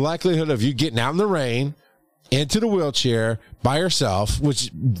 the likelihood of you getting out in the rain into the wheelchair by yourself,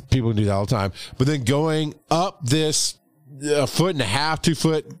 which people do that all the time, but then going up this 1.5 2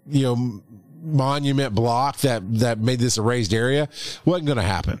 foot, monument block that made this a raised area wasn't going to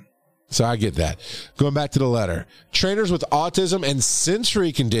happen. So I get that. Going back to the letter, trainers with autism and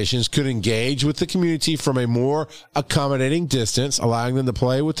sensory conditions could engage with the community from a more accommodating distance, allowing them to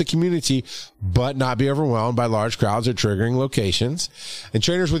play with the community, but not be overwhelmed by large crowds or triggering locations. And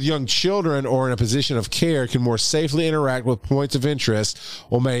trainers with young children or in a position of care can more safely interact with points of interest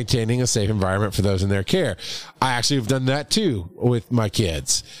while maintaining a safe environment for those in their care. I actually have done that too with my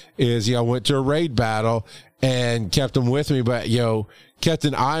kids. I went to a raid battle and kept them with me, but kept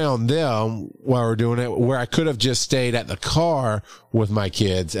an eye on them while we're doing it, where I could have just stayed at the car with my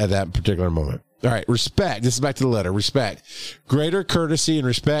kids at that particular moment. All right. Respect. This is back to the letter. Respect. Greater courtesy and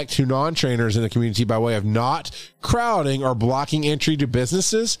respect to non-trainers in the community by way of not crowding or blocking entry to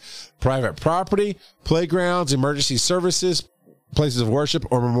businesses, private property, playgrounds, emergency services, places of worship,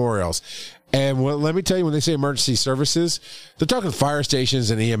 or memorials. And let me tell you, when they say emergency services, they're talking fire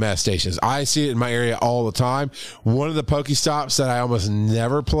stations and EMS stations. I see it in my area all the time. One of the Pokestops that I almost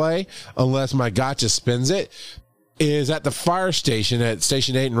never play unless my gotcha spins it is at the fire station at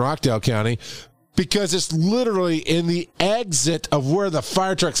Station 8 in Rockdale County, because it's literally in the exit of where the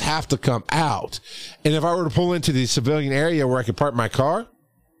fire trucks have to come out. And if I were to pull into the civilian area where I could park my car,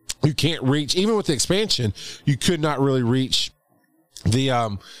 you can't reach, even with the expansion, you could not really reach the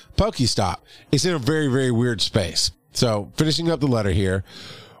Pokestop. It's in a very, very weird space. So finishing up the letter here,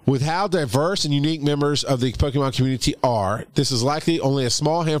 with how diverse and unique members of the Pokemon community are, this is likely only a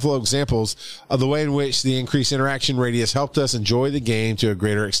small handful of examples of the way in which the increased interaction radius helped us enjoy the game to a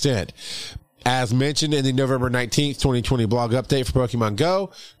greater extent. As mentioned in the November 19th, 2020 blog update for Pokemon Go,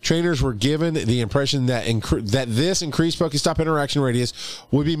 trainers were given the impression that this increased Pokestop interaction radius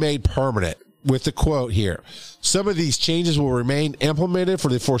would be made permanent. With the quote here, some of these changes will remain implemented for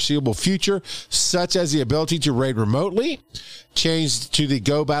the foreseeable future, such as the ability to raid remotely, change to the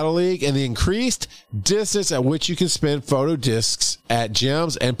Go Battle League, and the increased distance at which you can spin photo discs at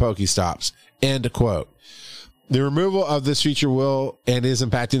gyms and Pokestops. End quote. The removal of this feature will and is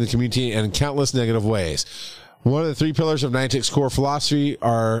impacting the community in countless negative ways. One of the 3 pillars of Niantic's core philosophy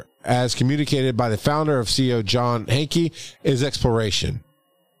are, as communicated by the founder of CEO John Hanke, is exploration.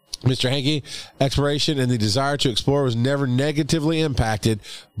 Mr. Hanke, exploration and the desire to explore was never negatively impacted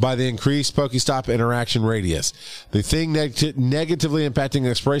by the increased Pokestop interaction radius. The thing negatively impacting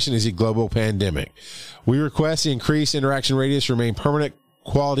exploration is the global pandemic. We request the increased interaction radius remain permanent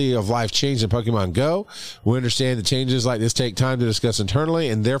quality of life change in Pokemon Go. We understand that changes like this take time to discuss internally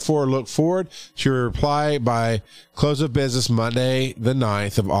and therefore look forward to a reply by close of business Monday, the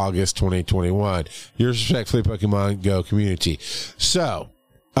 9th of August, 2021. Yours respectfully, Pokemon Go community. So,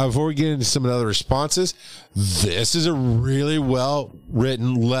 before we get into some of the other responses, this is a really well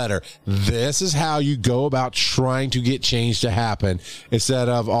written letter. This is how you go about trying to get change to happen instead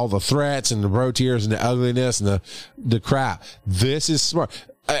of all the threats and the bro tears and the ugliness and the crap. This is smart.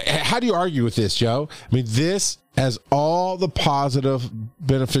 How do you argue with this, Joe? I mean, this has all the positive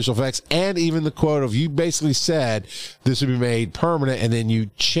beneficial effects, and even the quote of, you basically said this would be made permanent and then you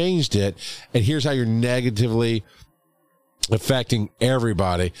changed it, and here's how you're negatively affecting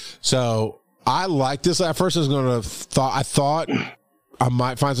everybody. So I like this. At first I thought I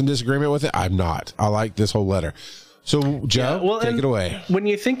might find some disagreement with it. I'm not. I like this whole letter. So Joe, take it away. When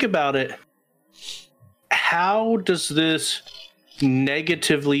you think about it, how does this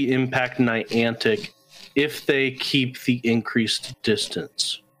negatively impact Niantic if they keep the increased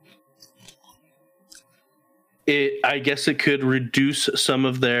distance? I guess it could reduce some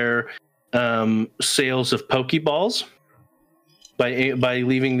of their sales of Pokeballs by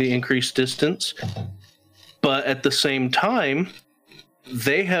leaving the increased distance. But at the same time,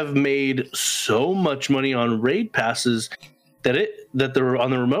 they have made so much money on raid passes that they're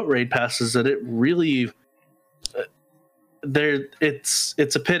on the remote raid passes that it really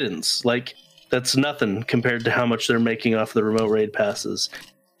it's a pittance. Like, that's nothing compared to how much they're making off the remote raid passes.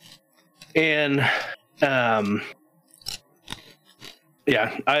 And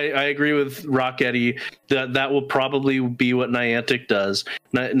yeah, I agree with Rock Eddie that will probably be what Niantic does.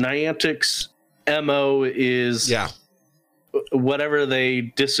 Niantic's MO is whatever they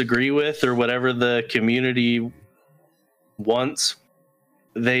disagree with or whatever the community wants.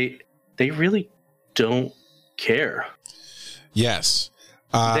 They really don't care. Yes.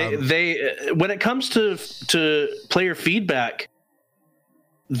 They when it comes to player feedback,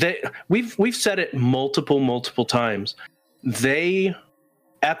 we've said it multiple times. They,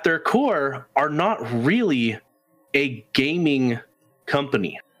 at their core, are not really a gaming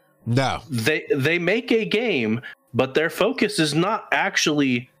company. No. They make a game, but their focus is not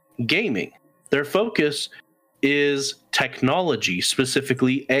actually gaming. Their focus is technology,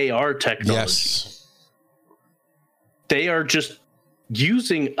 specifically AR technology. Yes. They are just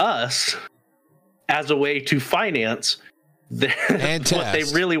using us as a way to finance what they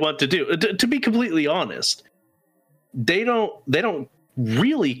really want to do. To be completely honest, they don't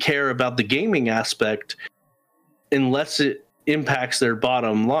really care about the gaming aspect unless it impacts their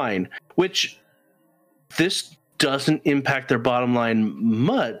bottom line, which this doesn't impact their bottom line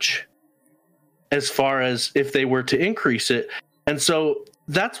much as far as if they were to increase it. And so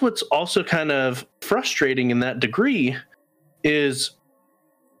that's what's also kind of frustrating in that degree, is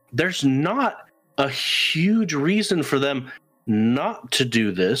there's not a huge reason for them not to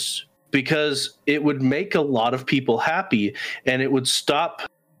do this, because it would make a lot of people happy and it would stop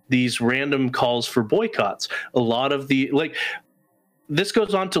these random calls for boycotts. A lot of this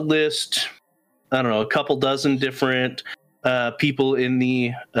goes on to list, I don't know, a couple dozen different people in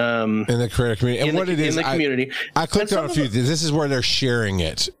the creator community, and in the community. I clicked on a few. This is where they're sharing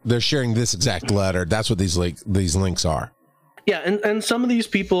it. They're sharing this exact letter. That's what these links are. Yeah, and some of these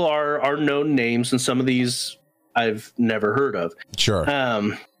people are known names, and some of these I've never heard of. Sure.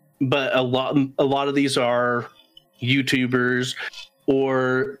 But a lot of these are YouTubers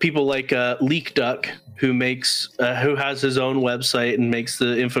or people like Leak Duck, who has his own website and makes the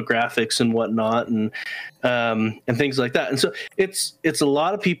infographics and whatnot, and things like that. And so it's a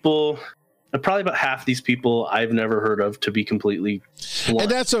lot of people. Probably about half these people I've never heard of, to be completely blunt.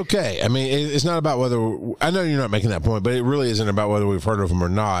 And that's okay. I mean, it's not about whether, I know you're not making that point, but it really isn't about whether we've heard of them or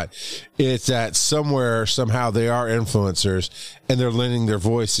not. It's that somehow they are influencers and they're lending their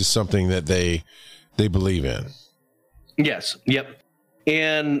voice to something that they believe in. Yes. Yep.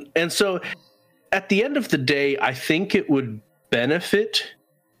 And so at the end of the day, I think it would benefit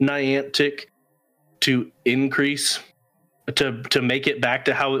Niantic to increase, to make it back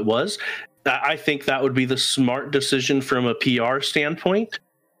to how it was. I think that would be the smart decision from a PR standpoint,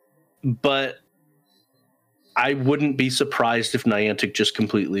 but I wouldn't be surprised if Niantic just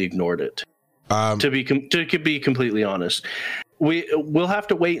completely ignored it. To be completely honest, we'll have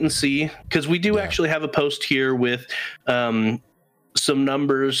to wait and see, because we do actually have a post here with some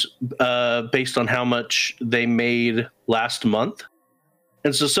numbers based on how much they made last month.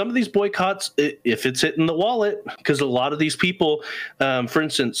 And so some of these boycotts, if it's hitting the wallet, because a lot of these people, for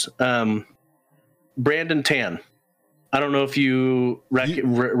instance, Brandon Tan, I don't know if you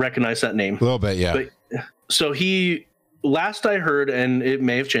recognize that name. A little bit, yeah. But, so last I heard, and it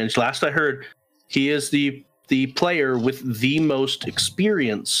may have changed, last I heard, he is the player with the most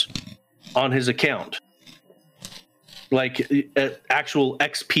experience on his account. Like actual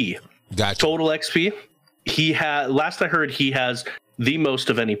XP. Gotcha. Total XP. Last I heard, he has the most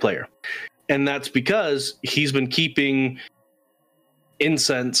of any player. And that's because he's been keeping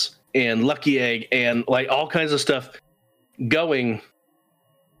incense and lucky egg and like all kinds of stuff going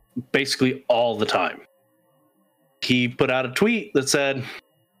basically all the time. He put out a tweet that said,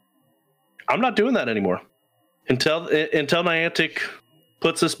 I'm not doing that anymore. Until Niantic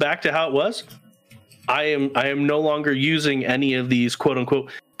puts us back to how it was, I am no longer using any of these quote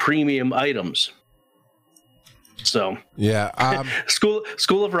unquote premium items. So yeah, School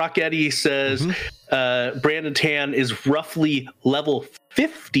of Rocketti says Brandon Tan is roughly level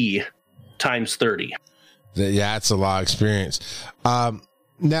 50 times 30. Yeah, it's a lot of experience.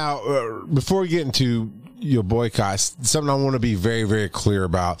 Now, before we get into your boycotts, something I want to be very, very clear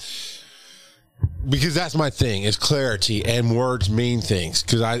about, because that's my thing, is clarity, and words mean things.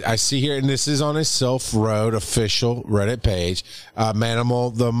 Because I see here, and this is on his Self-Road official Reddit page,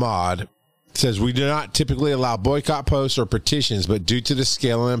 Manimal the Mod says, we do not typically allow boycott posts or petitions, but due to the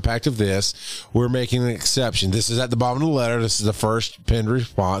scale and impact of this, we're making an exception. This is at the bottom of the letter. This is the first pinned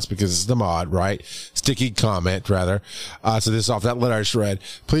response because it's the mod, right? Sticky comment, rather. So this is off that letter I just read.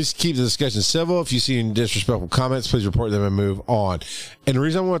 Please keep the discussion civil. If you see any disrespectful comments, please report them and move on. And the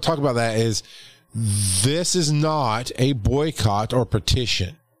reason I want to talk about that is this is not a boycott or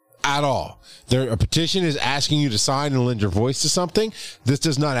petition at all. A petition is asking you to sign and lend your voice to something. This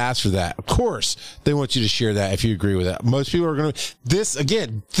does not ask for that. Of course, they want you to share that if you agree with that. Most people are going to, this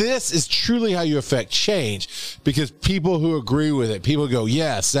is truly how you affect change, because people who agree with it, people go,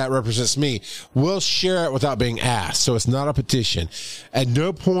 yes, that represents me, will share it without being asked. So it's not a petition. At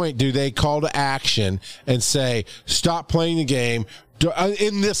no point do they call to action and say, stop playing the game.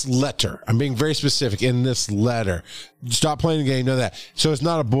 In this letter, I'm being very specific, in this letter, stop playing the game, none of that. So it's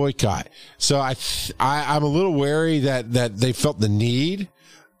not a boycott. So I'm a little wary that they felt the need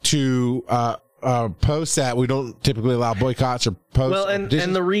to post that. We don't typically allow boycotts or posts. Well, and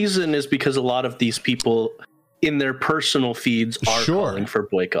the reason is because a lot of these people in their personal feeds are calling for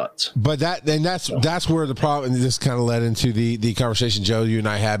boycotts. But that's where the problem, and this kind of led into the conversation, Joe, you and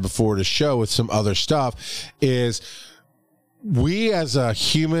I had before the show with some other stuff, is we as a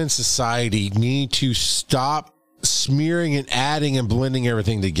human society need to stop smearing and adding and blending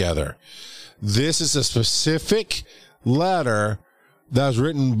everything together. This is a specific letter that was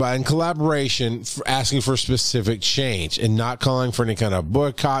written in collaboration, asking for specific change and not calling for any kind of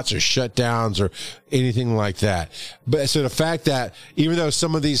boycotts or shutdowns or anything like that. But so the fact that even though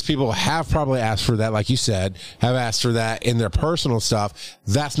some of these people have probably asked for that, like you said, have asked for that in their personal stuff,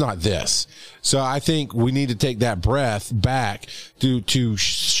 that's not this. So I think we need to take that breath back to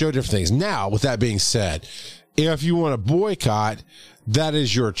show different things. Now, with that being said, if you want to boycott, that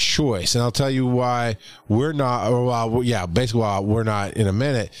is your choice. And I'll tell you why we're not, basically why we're not in a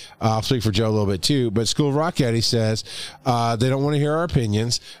minute. I'll speak for Joe a little bit too, but School of Rocketti says, they don't want to hear our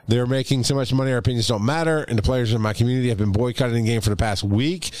opinions. They're making so much money, our opinions don't matter. And the players in my community have been boycotting the game for the past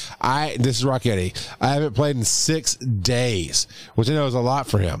week. This is Rocketti. I haven't played in 6 days, which I know is a lot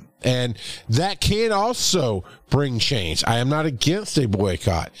for him. And that can also bring change. I am not against a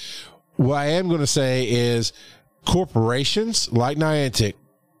boycott. What I am going to say is, corporations like Niantic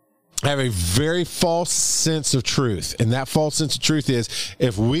have a very false sense of truth. And that false sense of truth is,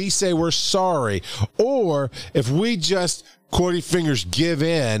 if we say we're sorry, or if we just, quoting fingers, give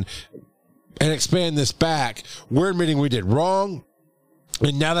in and expand this back, we're admitting we did wrong.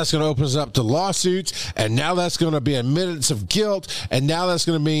 And now that's going to open us up to lawsuits. And now that's going to be admittance of guilt. And now that's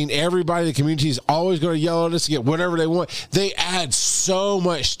going to mean everybody in the community is always going to yell at us to get whatever they want. They add so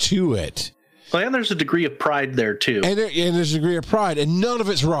much to it. Well, and there's a degree of pride there, too. And there's a degree of pride, and none of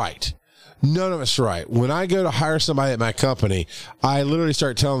it's right. None of it's right. When I go to hire somebody at my company, I literally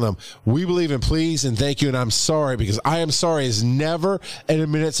start telling them, we believe in please and thank you, and I'm sorry, because I am sorry is never an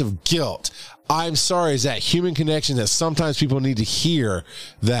admittance of guilt. I'm sorry is that human connection that sometimes people need to hear.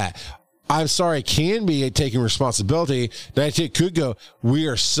 That I'm sorry can be taking responsibility. Niantic could go, we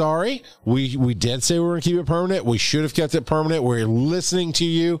are sorry. We did say we were going to keep it permanent. We should have kept it permanent. We're listening to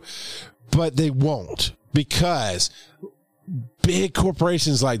you. But they won't, because big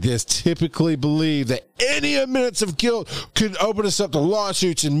corporations like this typically believe that any admittance of guilt could open us up to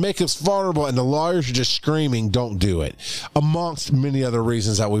lawsuits and make us vulnerable, and the lawyers are just screaming, don't do it, amongst many other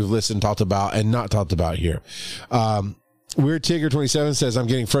reasons that we've listened, talked about, and not talked about here. Weird Tigger 27 says, I'm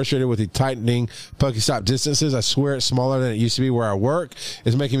getting frustrated with the tightening Pokestop distances. I swear it's smaller than it used to be where I work.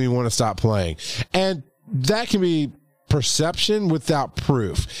 It's making me want to stop playing. And that can be perception without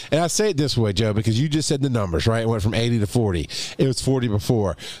proof. And I say it this way, Joe, because you just said the numbers, right? It went from 80 to 40. It was 40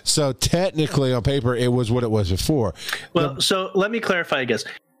 before. So technically on paper, it was what it was before. Well, so let me clarify, I guess.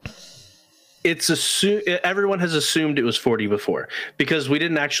 everyone has assumed it was 40 before because we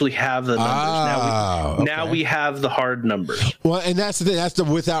didn't actually have the numbers. Now we have the hard numbers. Well, and that's the thing. That's the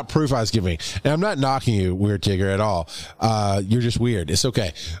without proof I was giving. And I'm not knocking you, Weird Tigger, at all. You're just weird. It's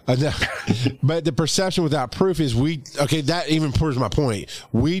okay. But the perception without proof is that even proves my point.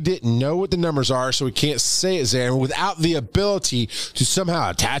 We didn't know what the numbers are, so we can't say it's there. And without the ability to somehow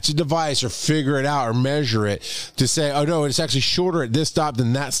attach a device or figure it out or measure it to say, oh, no, it's actually shorter at this stop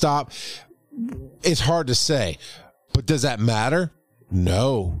than that stop, it's hard to say. But does that matter?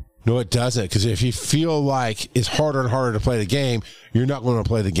 No, it doesn't. Because if you feel like it's harder and harder to play the game, you're not going to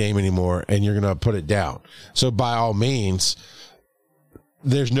play the game anymore and you're going to put it down. So by all means,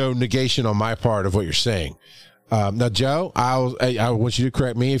 there's no negation on my part of what you're saying. Now, Joe, I want you to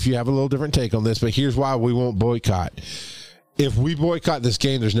correct me if you have a little different take on this, but here's why we won't boycott. If we boycott this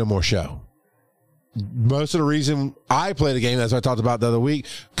game, there's no more show. Most of the reason I play the game, that's what I talked about the other week,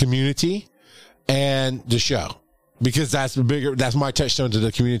 community and the show, because that's my touchstone to the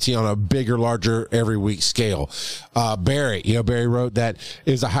community on a bigger, larger every week scale. Barry wrote that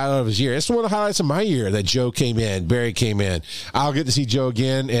is the highlight of his year. It's one of the highlights of my year that Barry came in. I'll get to see Joe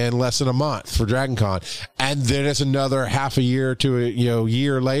again in less than a month for Dragon Con. And then it's another half a year to a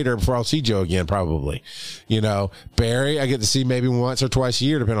year later before I'll see Joe again, probably. Barry, I get to see maybe once or twice a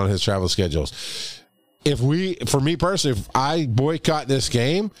year, depending on his travel schedules. For me personally, if I boycott this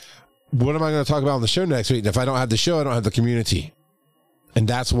game, what am I going to talk about on the show next week? And if I don't have the show, I don't have the community. And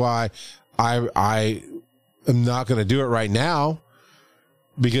that's why I am not going to do it right now,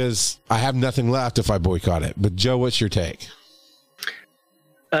 because I have nothing left if I boycott it. But Joe, what's your take?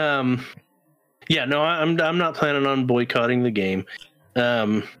 I'm not planning on boycotting the game.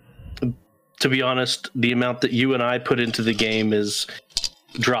 To be honest, the amount that you and I put into the game is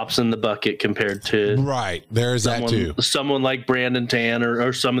drops in the bucket compared to there's that too. Someone like Brandon Tan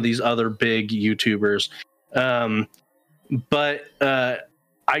or some of these other big YouTubers. But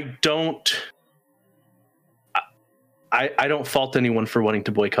I don't fault anyone for wanting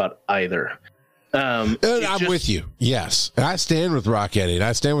to boycott either. I'm with you. Yes. And I stand with Rock Eddie, and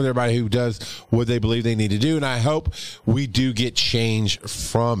I stand with everybody who does what they believe they need to do. And I hope we do get change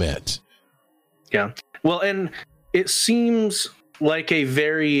from it. Yeah. Well, and it seems like a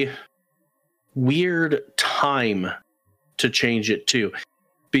very weird time to change it too,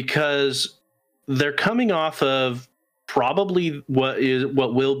 because they're coming off of probably what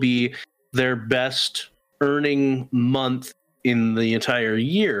will be their best earning month in the entire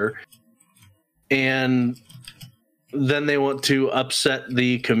year, and then they want to upset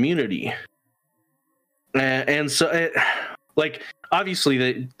the community, and so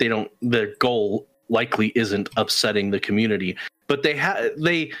obviously they don't, their goal likely isn't upsetting the community, but they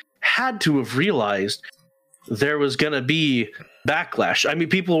had to have realized there was going to be backlash. I mean,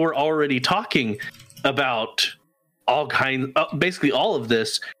 people were already talking about basically all of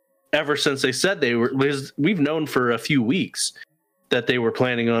this ever since they said they were. We've known for a few weeks that they were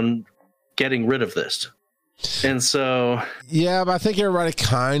planning on getting rid of this, and so but I think everybody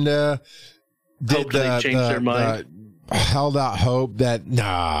kind of changed their mind, held out hope that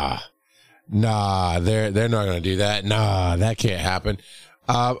they're not going to do that. That can't happen.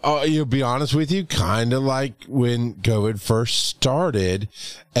 You'll be honest with you, kind of like when COVID first started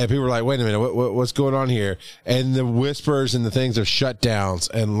and people were like, wait a minute, what's going on here? And the whispers and the things of shutdowns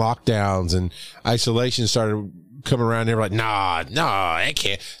and lockdowns and isolation started coming around. They were like, it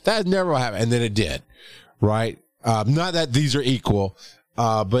can't. That never will happen. And then it did, right? Not that these are equal,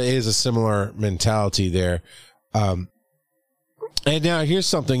 but it is a similar mentality there. And now here's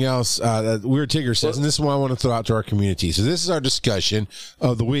something else that Weird Tigger says, and this is what I want to throw out to our community. So this is our discussion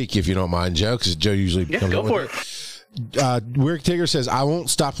of the week, if you don't mind, Joe, because Joe usually comes go for it. Weird Tigger says, I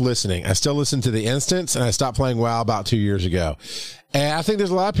won't stop listening. I still listen to The Instance, and I stopped playing WoW about 2 years ago. And I think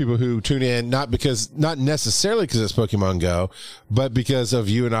there's a lot of people who tune in, not necessarily because it's Pokemon Go, but because of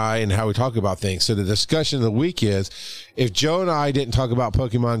you and I and how we talk about things. So the discussion of the week is, if Joe and I didn't talk about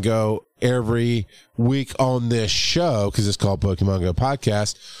Pokemon Go every week on this show, because it's called Pokemon Go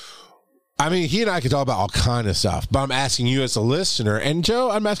Podcast, I mean, he and I could talk about all kind of stuff, but I'm asking you as a listener, and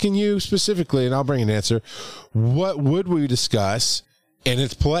Joe, I'm asking you specifically, and I'll bring an answer. What would we discuss in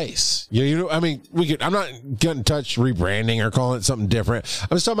its place? I mean, I'm not getting touch rebranding or calling it something different.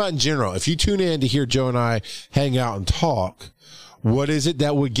 I'm just talking about in general. If you tune in to hear Joe and I hang out and talk, what is it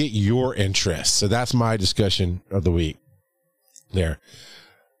that would get your interest? So that's my discussion of the week there.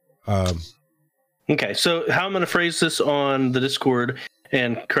 Okay, so how I'm going to phrase this on the Discord,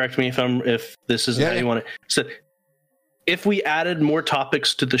 and correct me if this isn't how you want it. So, if we added more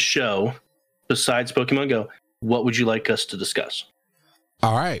topics to the show besides Pokemon Go, what would you like us to discuss?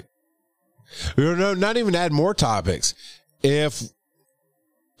 All right. No, not even add more topics. If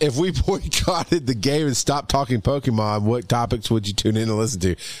we boycotted the game and stopped talking Pokemon, what topics would you tune in to listen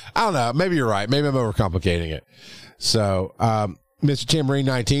to? I don't know. Maybe you're right. Maybe I'm overcomplicating it. So, Mr. Tambourine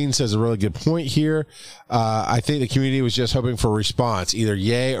 19 says a really good point here. I think the community was just hoping for a response. Either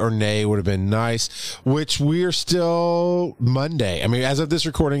yay or nay would have been nice, which we're still Monday. I mean, as of this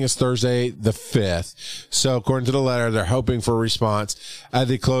recording, it's Thursday the 5th. So according to the letter, they're hoping for a response at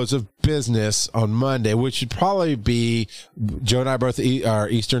the close of business on Monday, which should probably be, Joe and I both are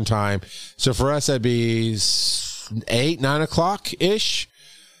Eastern time. So for us, that'd be 9 o'clock-ish,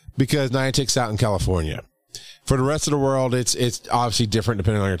 because Niantic's out in California. For the rest of the world, it's obviously different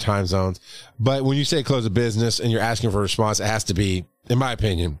depending on your time zones. But when you say close of business and you're asking for a response, it has to be, in my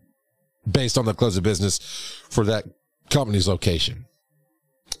opinion, based on the close of business for that company's location.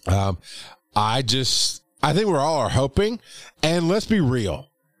 I think we're all are hoping, and let's be real,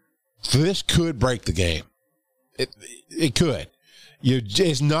 this could break the game. It could.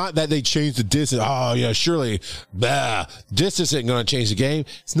 It's not that they changed the distance. Oh, yeah, surely distance isn't going to change the game.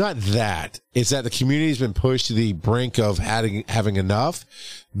 It's not that. It's that the community's been pushed to the brink of having enough.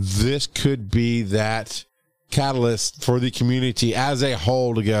 This could be that catalyst for the community as a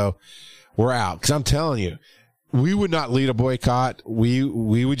whole to go, we're out. Because I'm telling you, we would not lead a boycott. We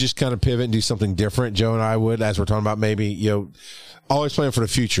would just kind of pivot and do something different. Joe and I would, as we're talking about maybe, always planning for the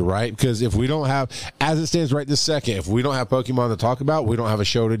future, right? Because if we don't have, as it stands right this second, if we don't have Pokemon to talk about, we don't have a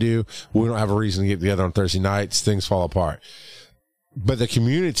show to do, we don't have a reason to get together on Thursday nights, things fall apart. But the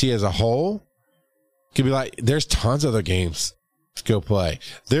community as a whole could be like, there's tons of other games to go play.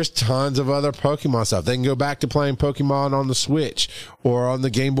 There's tons of other Pokemon stuff. They can go back to playing Pokemon on the Switch or on the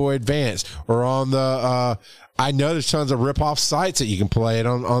Game Boy Advance or on the, I know there's tons of rip-off sites that you can play it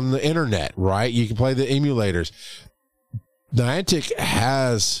on the internet, right? You can play the emulators. Niantic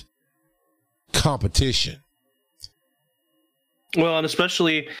has competition. Well, and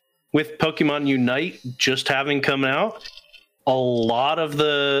especially with Pokemon Unite just having come out, a lot of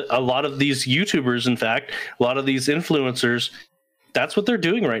these YouTubers, in fact, a lot of these influencers, that's what they're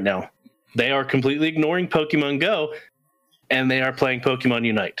doing right now. They are completely ignoring Pokemon Go, and they are playing Pokemon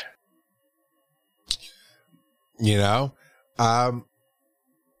Unite.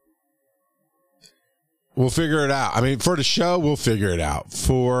 We'll figure it out. I mean, for the show, we'll figure it out.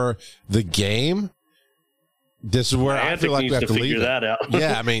 For the game, this is where I feel like we have to leave that out.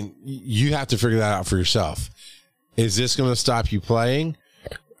 Yeah, I mean, you have to figure that out for yourself. Is this going to stop you playing?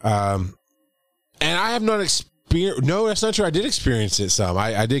 And I have not experienced. No, that's not true. I did experience it some.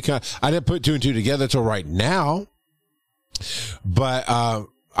 I didn't put two and two together till right now. But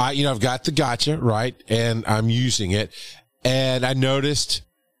I've got the gacha, right, and I'm using it, and I noticed.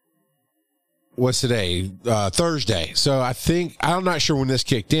 What's today? Thursday. So I'm not sure when this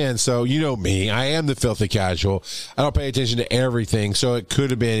kicked in. So you know me, I am the filthy casual. I don't pay attention to everything. So it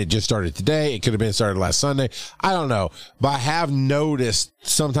could have been, it just started today. It could have been started last Sunday. I don't know. But I have noticed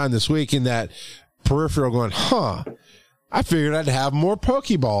sometime this week in that peripheral going, I figured I'd have more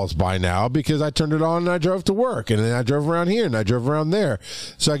Pokeballs by now because I turned it on and I drove to work, and then I drove around here and I drove around there.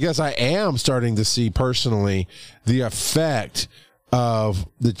 So I guess I am starting to see personally the effect of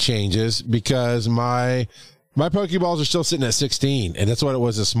the changes, because my Pokeballs are still sitting at 16, and that's what it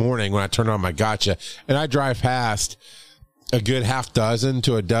was this morning when I turned on my gacha, and I drive past a good half dozen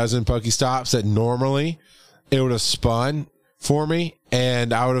to a dozen Pokestops that normally it would have spun for me,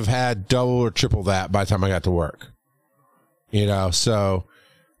 and I would have had double or triple that by the time I got to work. So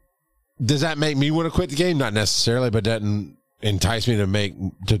does that make me want to quit the game? Not necessarily, but that doesn't entice me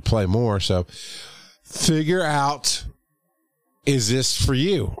to play more. So figure out, is this for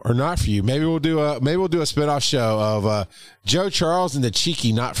you or not for you? Maybe we'll do a spinoff show of Joe Charles and the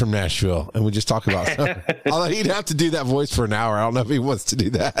Cheeky Not from Nashville, and we just talk about something. Although he'd have to do that voice for an hour. I don't know if he wants to do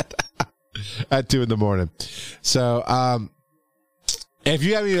that at 2 a.m. So if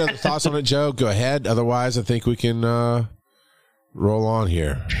you have any other thoughts on it, Joe, go ahead. Otherwise, I think we can roll on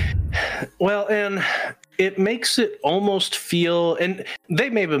here. Well, and it makes it almost feel, and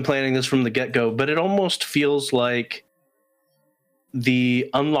they may have been planning this from the get-go, but it almost feels like the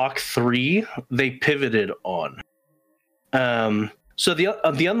Unlock 3 they pivoted on. So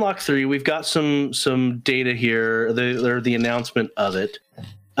the Unlock 3, we've got some data here. The announcement of it.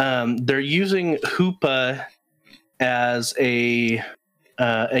 They're using Hoopa as a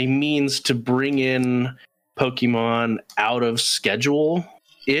means to bring in Pokemon out of schedule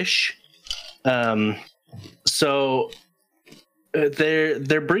ish. So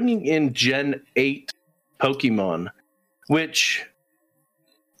they're bringing in Gen 8 Pokemon, which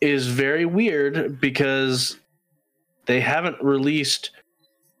is very weird because they haven't released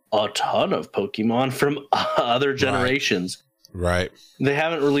a ton of Pokemon from other generations. Right. They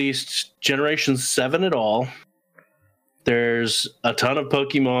haven't released Generation 7 at all. There's a ton of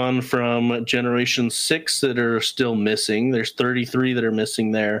Pokemon from Generation 6 that are still missing. There's 33 that are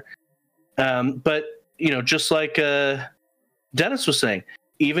missing there. But, just like Dennis was saying,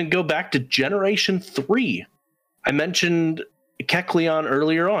 even go back to Generation 3. I mentioned Kecleon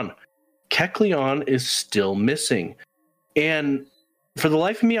earlier on. Kecleon is still missing. And for the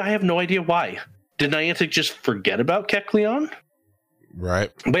life of me, I have no idea why. Did Niantic just forget about Kecleon?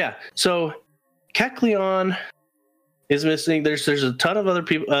 Right. But yeah, so Kecleon is missing. There's a ton of other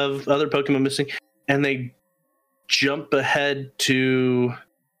Pokemon missing, and they jump ahead to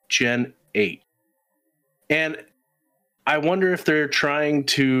Gen 8. And I wonder if they're trying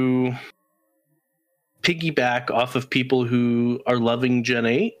to piggyback off of people who are loving Gen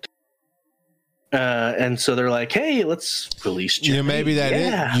 8. And so they're like, hey, let's release Gen 8. Maybe that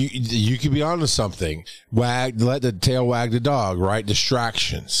is. You could be onto something. Let the tail wag the dog, right?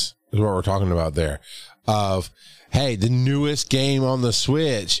 Distractions is what we're talking about there. Of, hey, the newest game on the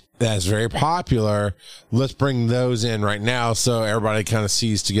Switch that's very popular. Let's bring those in right now so everybody kind of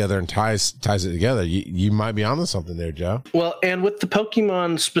sees together and ties it together. You might be onto something there, Joe. Well, and with the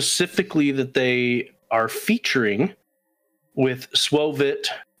Pokemon specifically that they are featuring with Swovit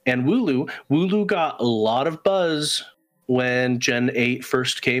and Wooloo got a lot of buzz when Gen 8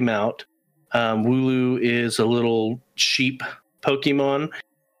 first came out. Wooloo is a little sheep Pokemon.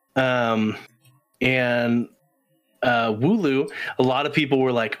 And Wooloo, a lot of people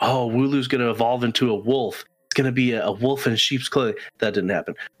were like, oh, Wooloo's going to evolve into a wolf. It's going to be a wolf in sheep's clothing. That didn't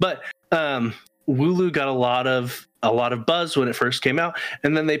happen. But Wooloo got a lot of buzz when it first came out.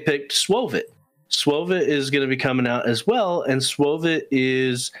 And then they picked Swovit. Swovit is going to be coming out as well, and Swovit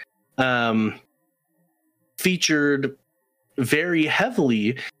is featured very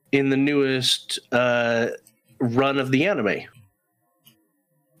heavily in the newest run of the anime.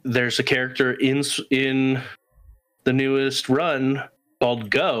 There's a character in the newest run called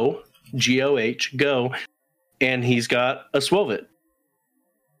Go, G-O-H, Go, and he's got a Swovit.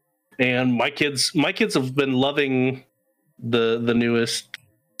 And my kids have been loving the newest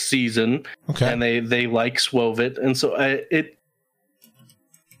season, okay, and they like Swovit, and so it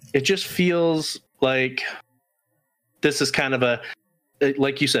just feels like this is kind of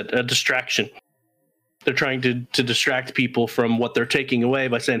like you said, a distraction. They're trying to distract people from what they're taking away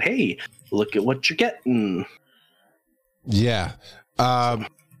by saying, hey, look at what you're getting. Yeah. I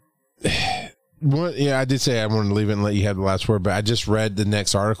did say I wanted to leave it and let you have the last word, but I just read the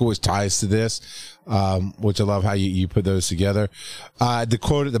next article, which ties to this, which I love how you put those together. The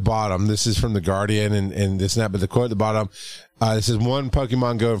quote at the bottom, this is from The Guardian and this and that, but the quote at the bottom, this is one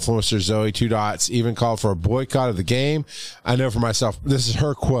Pokemon Go influencer, Zoe, 2 dots, even called for a boycott of the game. I know for myself, this is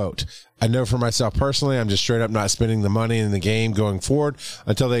her quote. I know for myself personally, I'm just straight up not spending the money in the game going forward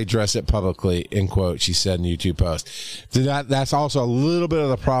until they address it publicly, end quote, she said in a YouTube post. That's also a little bit of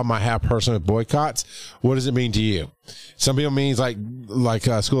the problem I have personally with boycotts. What does it mean to you? Some people means like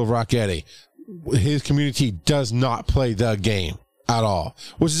School of Rock Eddie. His community does not play the game at all,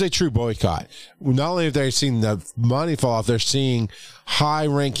 which is a true boycott. Not only have they seen the money fall off, they're seeing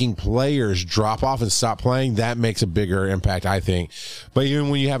high-ranking players drop off and stop playing. That makes a bigger impact, I think. But even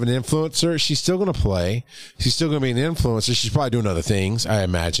when you have an influencer, she's still going to play. She's still going to be an influencer. She's probably doing other things, I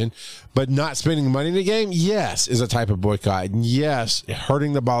imagine. But not spending money in the game, yes, is a type of boycott. And yes,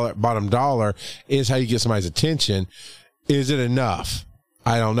 hurting the bottom dollar is how you get somebody's attention. Is it enough?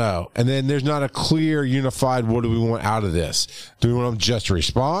 I don't know. And then there's not a clear, unified, what do we want out of this? Do we want them just to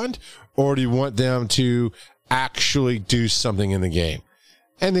respond, or do you want them to actually do something in the game?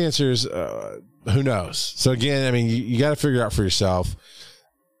 And the answer is, who knows? So again, I mean, you got to figure out for yourself.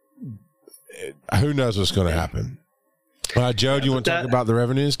 Who knows what's going to happen? Joe, do you want to talk about the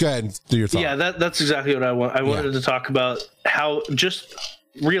revenues? Go ahead and do your thought. Yeah, that's exactly what I want. I wanted to talk about how, just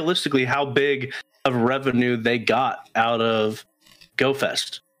realistically, how big of revenue they got out of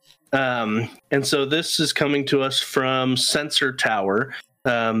GoFest. And so this is coming to us from Sensor Tower.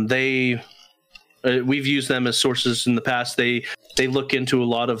 We've used them as sources in the past. They look into a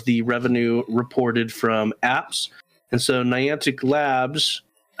lot of the revenue reported from apps. And so Niantic Labs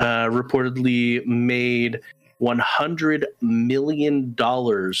reportedly made $100 million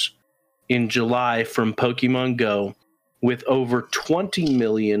in July from Pokemon Go, with over $20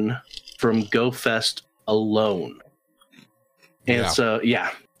 million from GoFest alone. And so,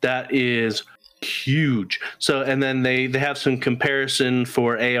 that is huge. So, and then they have some comparison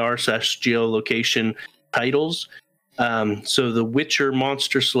for AR/geolocation titles. So the Witcher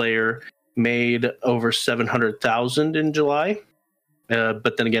Monster Slayer made over 700,000 in July.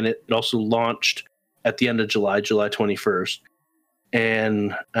 But then again, it also launched at the end of July 21st.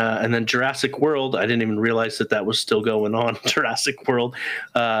 And then Jurassic World, I didn't even realize that was still going on. Jurassic World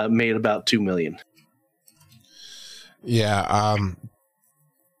made about $2 million. Yeah.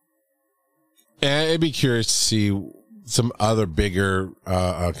 And I'd be curious to see some other bigger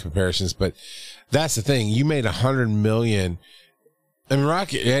comparisons, but that's the thing. You made $100 million. I mean,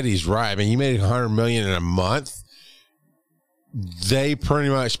 Rocket Eddie's right. I mean, you made $100 million in a month. They pretty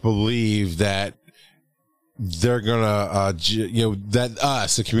much believe that they're gonna,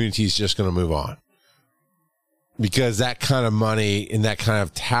 the community is just gonna move on, because that kind of money and that kind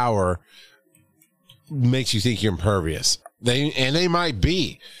of tower makes you think you're impervious. They might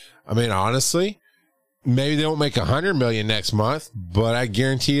be. I mean, honestly, maybe they don't make $100 million next month, but I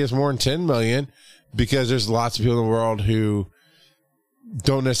guarantee it's more than $10 million, because there's lots of people in the world who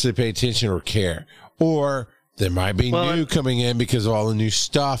don't necessarily pay attention or care, or there might be new coming in because of all the new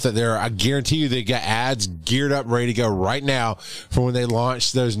stuff that I guarantee you they got ads geared up, ready to go right now for when they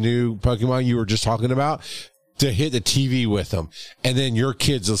launch those new Pokemon you were just talking about, to hit the TV with them. And then your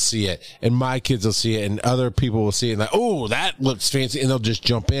kids will see it, and my kids will see it, and other people will see it, and like, oh, that looks fancy, and they'll just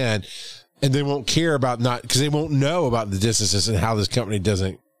jump in, and they won't care about because they won't know about the distances and how this company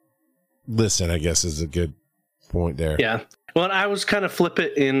doesn't listen, I guess is a good point there. Yeah. Well, I was kind of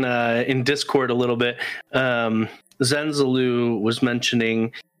flippant in Discord a little bit. Zenzalu was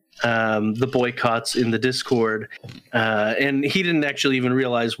mentioning the boycotts in the Discord, and he didn't actually even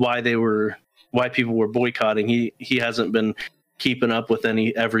realize why people were boycotting. He hasn't been keeping up with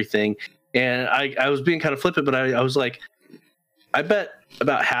everything, and I was being kind of flippant, but I was like, I bet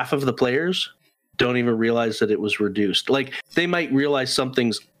about half of the players don't even realize that it was reduced. Like, they might realize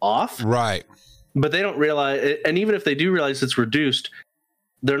something's off, right? But they don't realize, and even if they do realize it's reduced,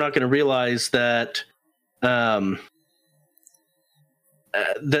 they're not going to realize that that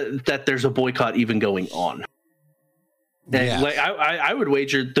there's a boycott even going on. And yeah. Like I would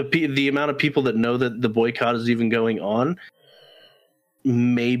wager the amount of people that know that the boycott is even going on,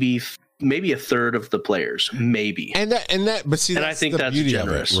 maybe a third of the players, maybe. And but see, and I think that's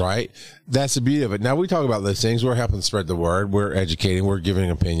generous, right? That's the beauty of it. Now we talk about those things. We're helping spread the word. We're educating. We're giving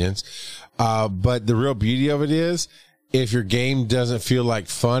opinions. But the real beauty of it is, if your game doesn't feel like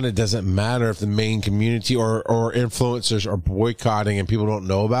fun, it doesn't matter if the main community or influencers are boycotting and people don't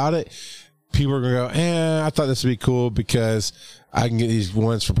know about it. People are going to go, I thought this would be cool because I can get these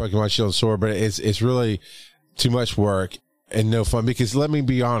ones for Pokemon Shield and Sword, but it's really too much work and no fun. Because let me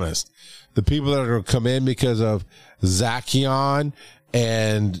be honest, the people that are going to come in because of Zacian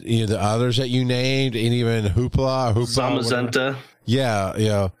and the others that you named, and even Hoopla, Zamazenta.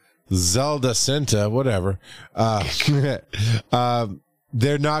 Yeah, Zelda Senta, whatever.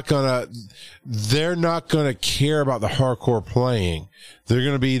 They're not gonna care about the hardcore playing. They're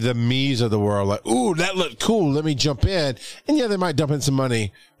gonna be the me's of the world. Like, ooh, that looked cool. Let me jump in. And yeah, they might dump in some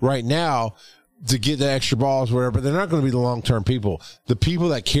money right now to get the extra balls, whatever. But they're not going to be the long-term people. The people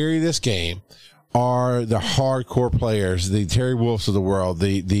that carry this game are the hardcore players, the Terry Wolfs of the world,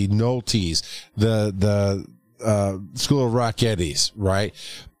 the Nolties, the School of Rockettes, right?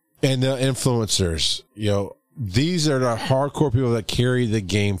 And the influencers, these are the hardcore people that carry the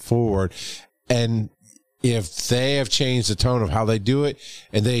game forward. And if they have changed the tone of how they do it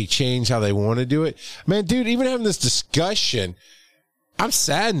and they change how they want to do it, man, dude, even having this discussion, I'm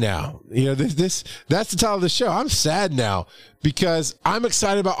sad now. That's the title of the show. I'm sad now because I'm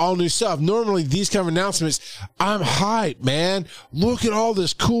excited about all new stuff. Normally, these kind of announcements, I'm hyped, man. Look at all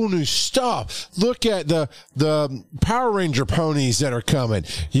this cool new stuff. Look at the Power Ranger ponies that are coming.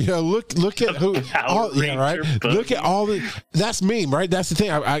 Look at who. Right? Look at all the. That's me, right? That's the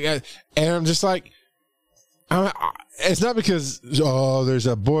thing. And I'm just like, it's not because there's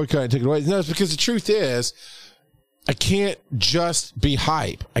a boycott and take it away. No, it's because the truth is, I can't just be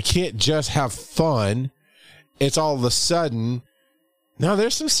hype. I can't just have fun. It's all of a sudden, now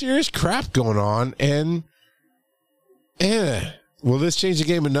there's some serious crap going on, and will this change the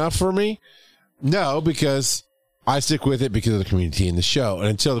game enough for me? No, because I stick with it because of the community and the show. And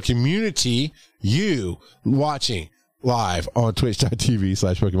until the community, you watching live on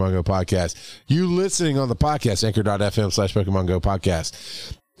twitch.tv/Pokemon Go podcast, you listening on the podcast, anchor.fm/Pokemon Go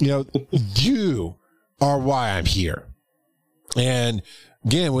podcast, you are why I'm here. And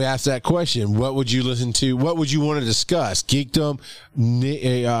again, we asked that question: what would you listen to? What would you want to discuss? Geekdom,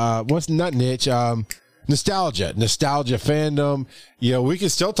 nostalgia fandom. We can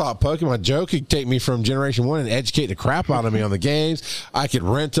still talk Pokemon. Joe could take me from Generation 1 and educate the crap out of me on the games. I could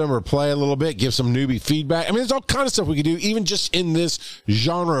rent them or play a little bit, give some newbie feedback. I mean, there's all kinds of stuff we could do, even just in this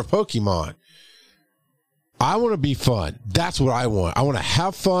genre of Pokemon. I want to be fun. That's what I want. I want to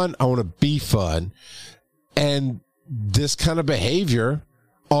have fun. I want to be fun. And this kind of behavior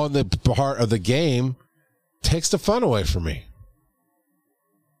on the part of the game takes the fun away from me.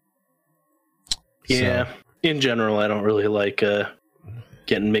 Yeah. So, in general, I don't really like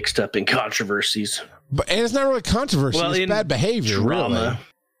getting mixed up in controversies. And it's not really controversy. Well, it's bad behavior, drama. Really.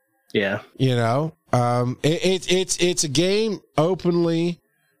 Yeah. You know, it's a game openly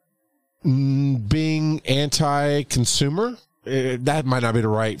being anti-consumer. That might not be the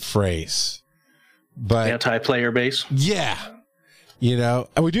right phrase, but anti-player base. Yeah. You know,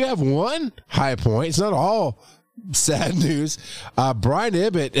 and we do have one high point. It's not all sad news. Brian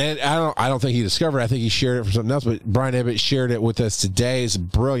Ibbott, and I don't think he discovered it. I think he shared it from something else, but Brian Ibbott shared it with us today. It's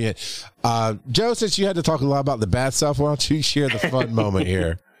brilliant. Joe, since you had to talk a lot about the bad stuff, why don't you share the fun moment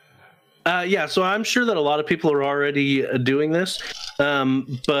here? Yeah, so I'm sure that a lot of people are already doing this.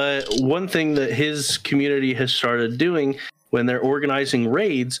 But one thing that his community has started doing when they're organizing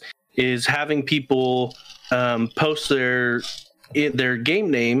raids is having people post their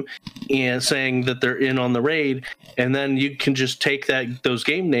game name and saying that they're in on the raid, and then you can just take those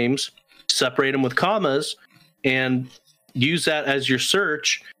game names, separate them with commas, and use that as your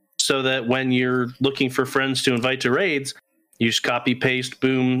search, so that when you're looking for friends to invite to raids, you just copy paste,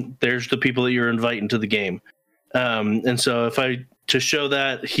 boom, there's the people that you're inviting to the game. And so to show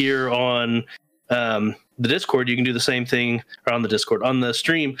that here on the Discord, you can do the same thing, or on the Discord, on the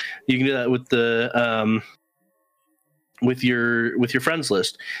stream, you can do that with the with your friends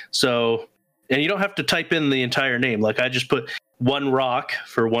list. So, and you don't have to type in the entire name. Like I just put One Rock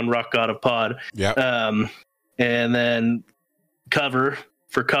for One Rock God of Pod. Yeah. And then Cover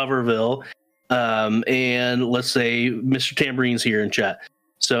for Coverville. And let's say Mr. Tambourine's here in chat.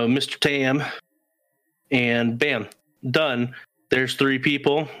 So Mr. Tam, and bam, done. There's 3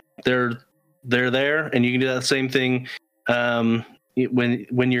 people. They're there, and you can do that same thing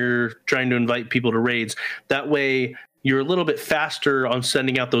when you're trying to invite people to raids. That way, you're a little bit faster on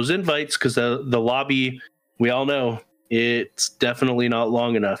sending out those invites, because the lobby, we all know, it's definitely not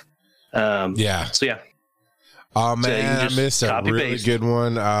long enough. Yeah. So yeah. Oh man, I missed a really good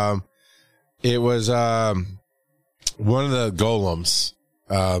one. It was one of the golems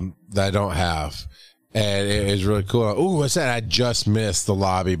that I don't have, and it was really cool. Oh, what's that? I just missed the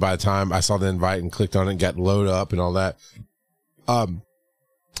lobby by the time I saw the invite and clicked on it and got load up and all that.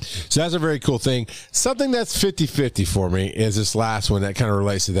 So that's a very cool thing. Something that's 50-50 for me is this last one that kind of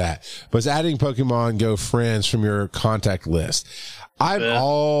relates to that. But it's adding Pokemon Go friends from your contact list. I'm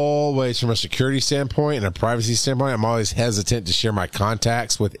always, from a security standpoint and a privacy standpoint, I'm always hesitant to share my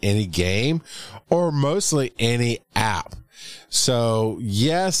contacts with any game or mostly any app. So,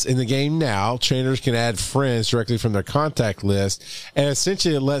 yes, in the game now, trainers can add friends directly from their contact list, and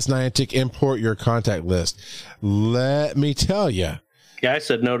essentially it lets Niantic import your contact list. Let me tell you. Yeah, I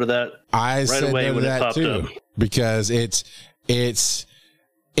said no to that. I said no to that too, because it's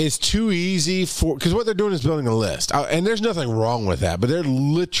too easy because what they're doing is building a list, and there's nothing wrong with that. But they're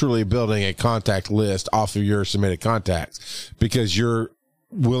literally building a contact list off of your submitted contacts because you're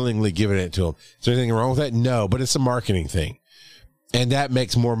willingly giving it to them. Is there anything wrong with that? No, but it's a marketing thing, and that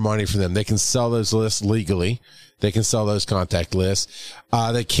makes more money for them. They can sell those lists legally. They can sell those contact lists.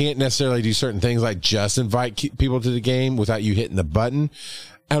 They can't necessarily do certain things like just invite people to the game without you hitting the button.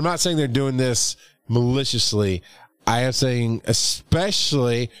 And I'm not saying they're doing this maliciously. I am saying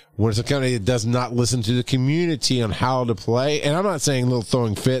especially when it's a company that does not listen to the community on how to play. And I'm not saying little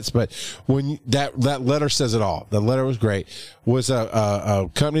throwing fits, but when that letter says it all. The letter was great. Was a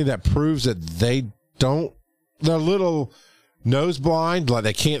company that proves that they're little nose blind, like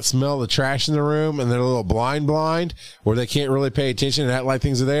they can't smell the trash in the room, and they're a little blind, where they can't really pay attention and act like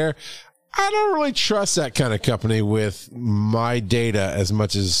things are there. I don't really trust that kind of company with my data as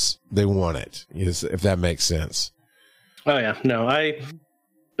much as they want it, if that makes sense. Oh yeah, no,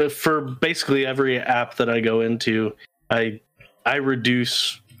 for basically every app that I go into, I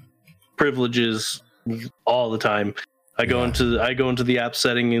reduce privileges all the time. I go into the app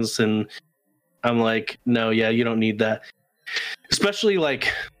settings and I'm like, no, yeah, you don't need that. Especially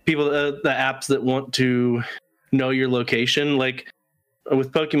like people, the apps that want to know your location. Like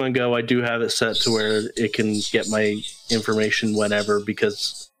with Pokemon Go, I do have it set to where it can get my information whenever,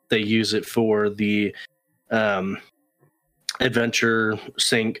 because they use it for the adventure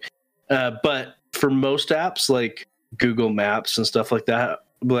sync. But for most apps like Google Maps and stuff like that,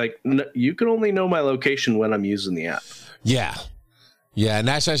 like you can only know my location when I'm using the app. Yeah, and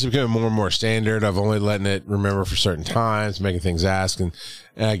that's actually becoming more and more standard of only letting it remember for certain times, making things ask, and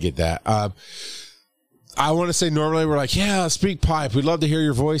I get that. I want to say normally we're like, yeah, Speak Pipe. We'd love to hear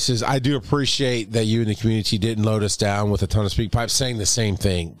your voices. I do appreciate that you in the community didn't load us down with a ton of Speak Pipes saying the same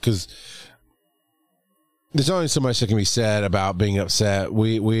thing, because there's only so much that can be said about being upset.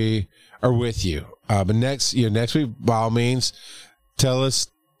 We are with you. But next week, by all means, tell us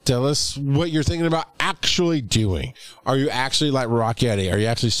what you're thinking about actually doing. Are you actually like Rocketti? Are you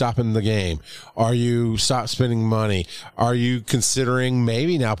actually stopping the game? Are you stop spending money? Are you considering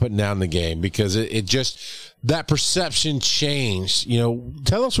maybe now putting down the game? Because it just, that perception changed.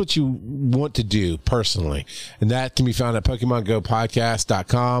 Tell us what you want to do personally. And that can be found at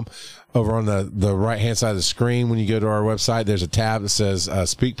PokemonGoPodcast.com. Over on the right-hand side of the screen, when you go to our website, there's a tab that says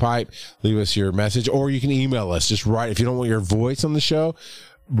Speak Pipe. Leave us your message, or you can email us. Just write. If you don't want your voice on the show,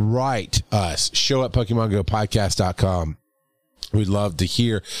 write us. Show at PokemonGoPodcast.com. We'd love to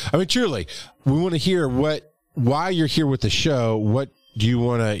hear. I mean, truly, we want to hear why you're here with the show. What do you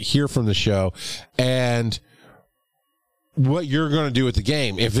want to hear from the show? And what you're going to do with the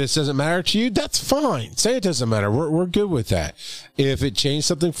game. If this doesn't matter to you, that's fine. Say it doesn't matter. We're good with that. If it changed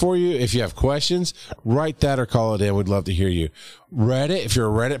something for you, if you have questions, write that or call it in. We'd love to hear you. Reddit, if you're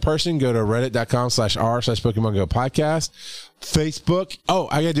a Reddit person, go to reddit.com/r/Pokemon Go podcast. Facebook. Oh,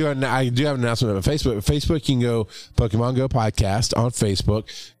 I do have an announcement about Facebook. Facebook, you can go Pokemon Go podcast on Facebook.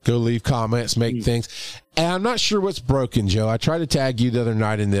 Go leave comments, make things. And I'm not sure what's broken, Joe. I tried to tag you the other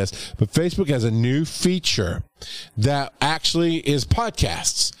night in this, but Facebook has a new feature that actually is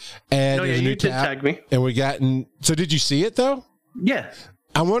podcasts. And there's a new tab. Tag me. And so did you see it though? Yeah.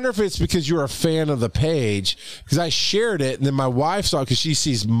 I wonder if it's because you're a fan of the page, because I shared it and then my wife saw it because she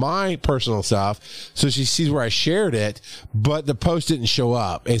sees my personal stuff. So she sees where I shared it, but the post didn't show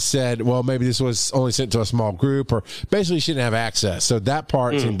up. It said, well, maybe this was only sent to a small group, or basically she didn't have access. So that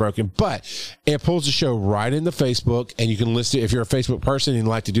part seemed broken, but it pulls the show right into Facebook, and you can listen. If you're a Facebook person and you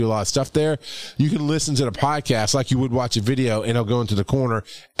like to do a lot of stuff there, you can listen to the podcast like you would watch a video, and it'll go into the corner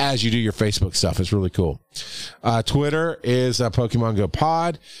as you do your Facebook stuff. It's really cool. Twitter is Pokemon Go Pod.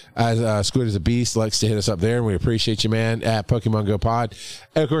 Squid is a beast, likes to hit us up there, and we appreciate you, man, at Pokemon Go Pod.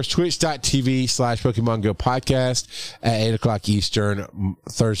 And of course, twitch.tv/Pokemon Go podcast at 8 o'clock Eastern,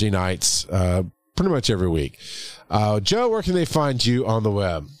 Thursday nights, pretty much every week. Joe, where can they find you on the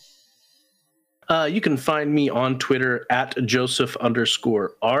web? You can find me on Twitter at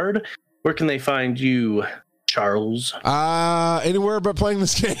Joseph_Ard. Where can they find you, Charles? Anywhere but playing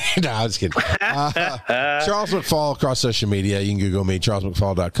this game. No, I'm just kidding. Charles McFall across social media. You can Google me,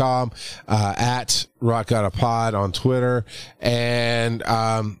 charlesmcfall.com, at Rock Got a Pod on Twitter. And,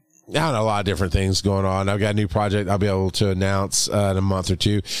 I don't know, a lot of different things going on. I've got a new project I'll be able to announce in a month or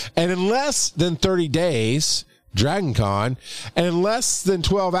two. And in less than 30 days, Dragon Con, and in less than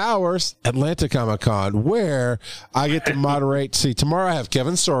 12 hours, Atlanta Comic Con, where I get to moderate. See, tomorrow I have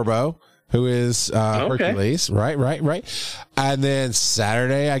Kevin Sorbo, who is Hercules, right. And then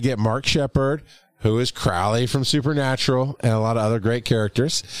Saturday, I get Mark Shepard, who is Crowley from Supernatural, and a lot of other great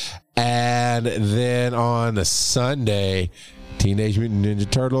characters. And then on the Sunday, Teenage Mutant Ninja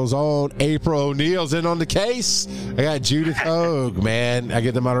Turtles own April O'Neil's in on the case. I got Judith Hogue, man. I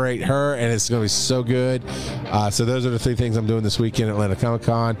get to moderate her, and it's going to be so good. So those are the three things I'm doing this weekend at Atlanta Comic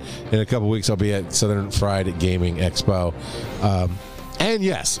Con. In a couple weeks, I'll be at Southern Fried Gaming Expo. And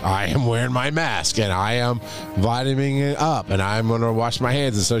yes, I am wearing my mask, and I am vitamin it up, and I'm going to wash my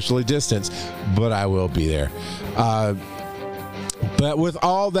hands and socially distance, but I will be there. But with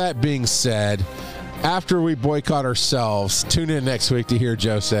all that being said, after we boycott ourselves, tune in next week to hear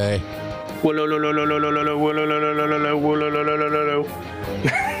Joe say, what? I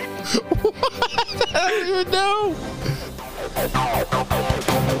don't even know.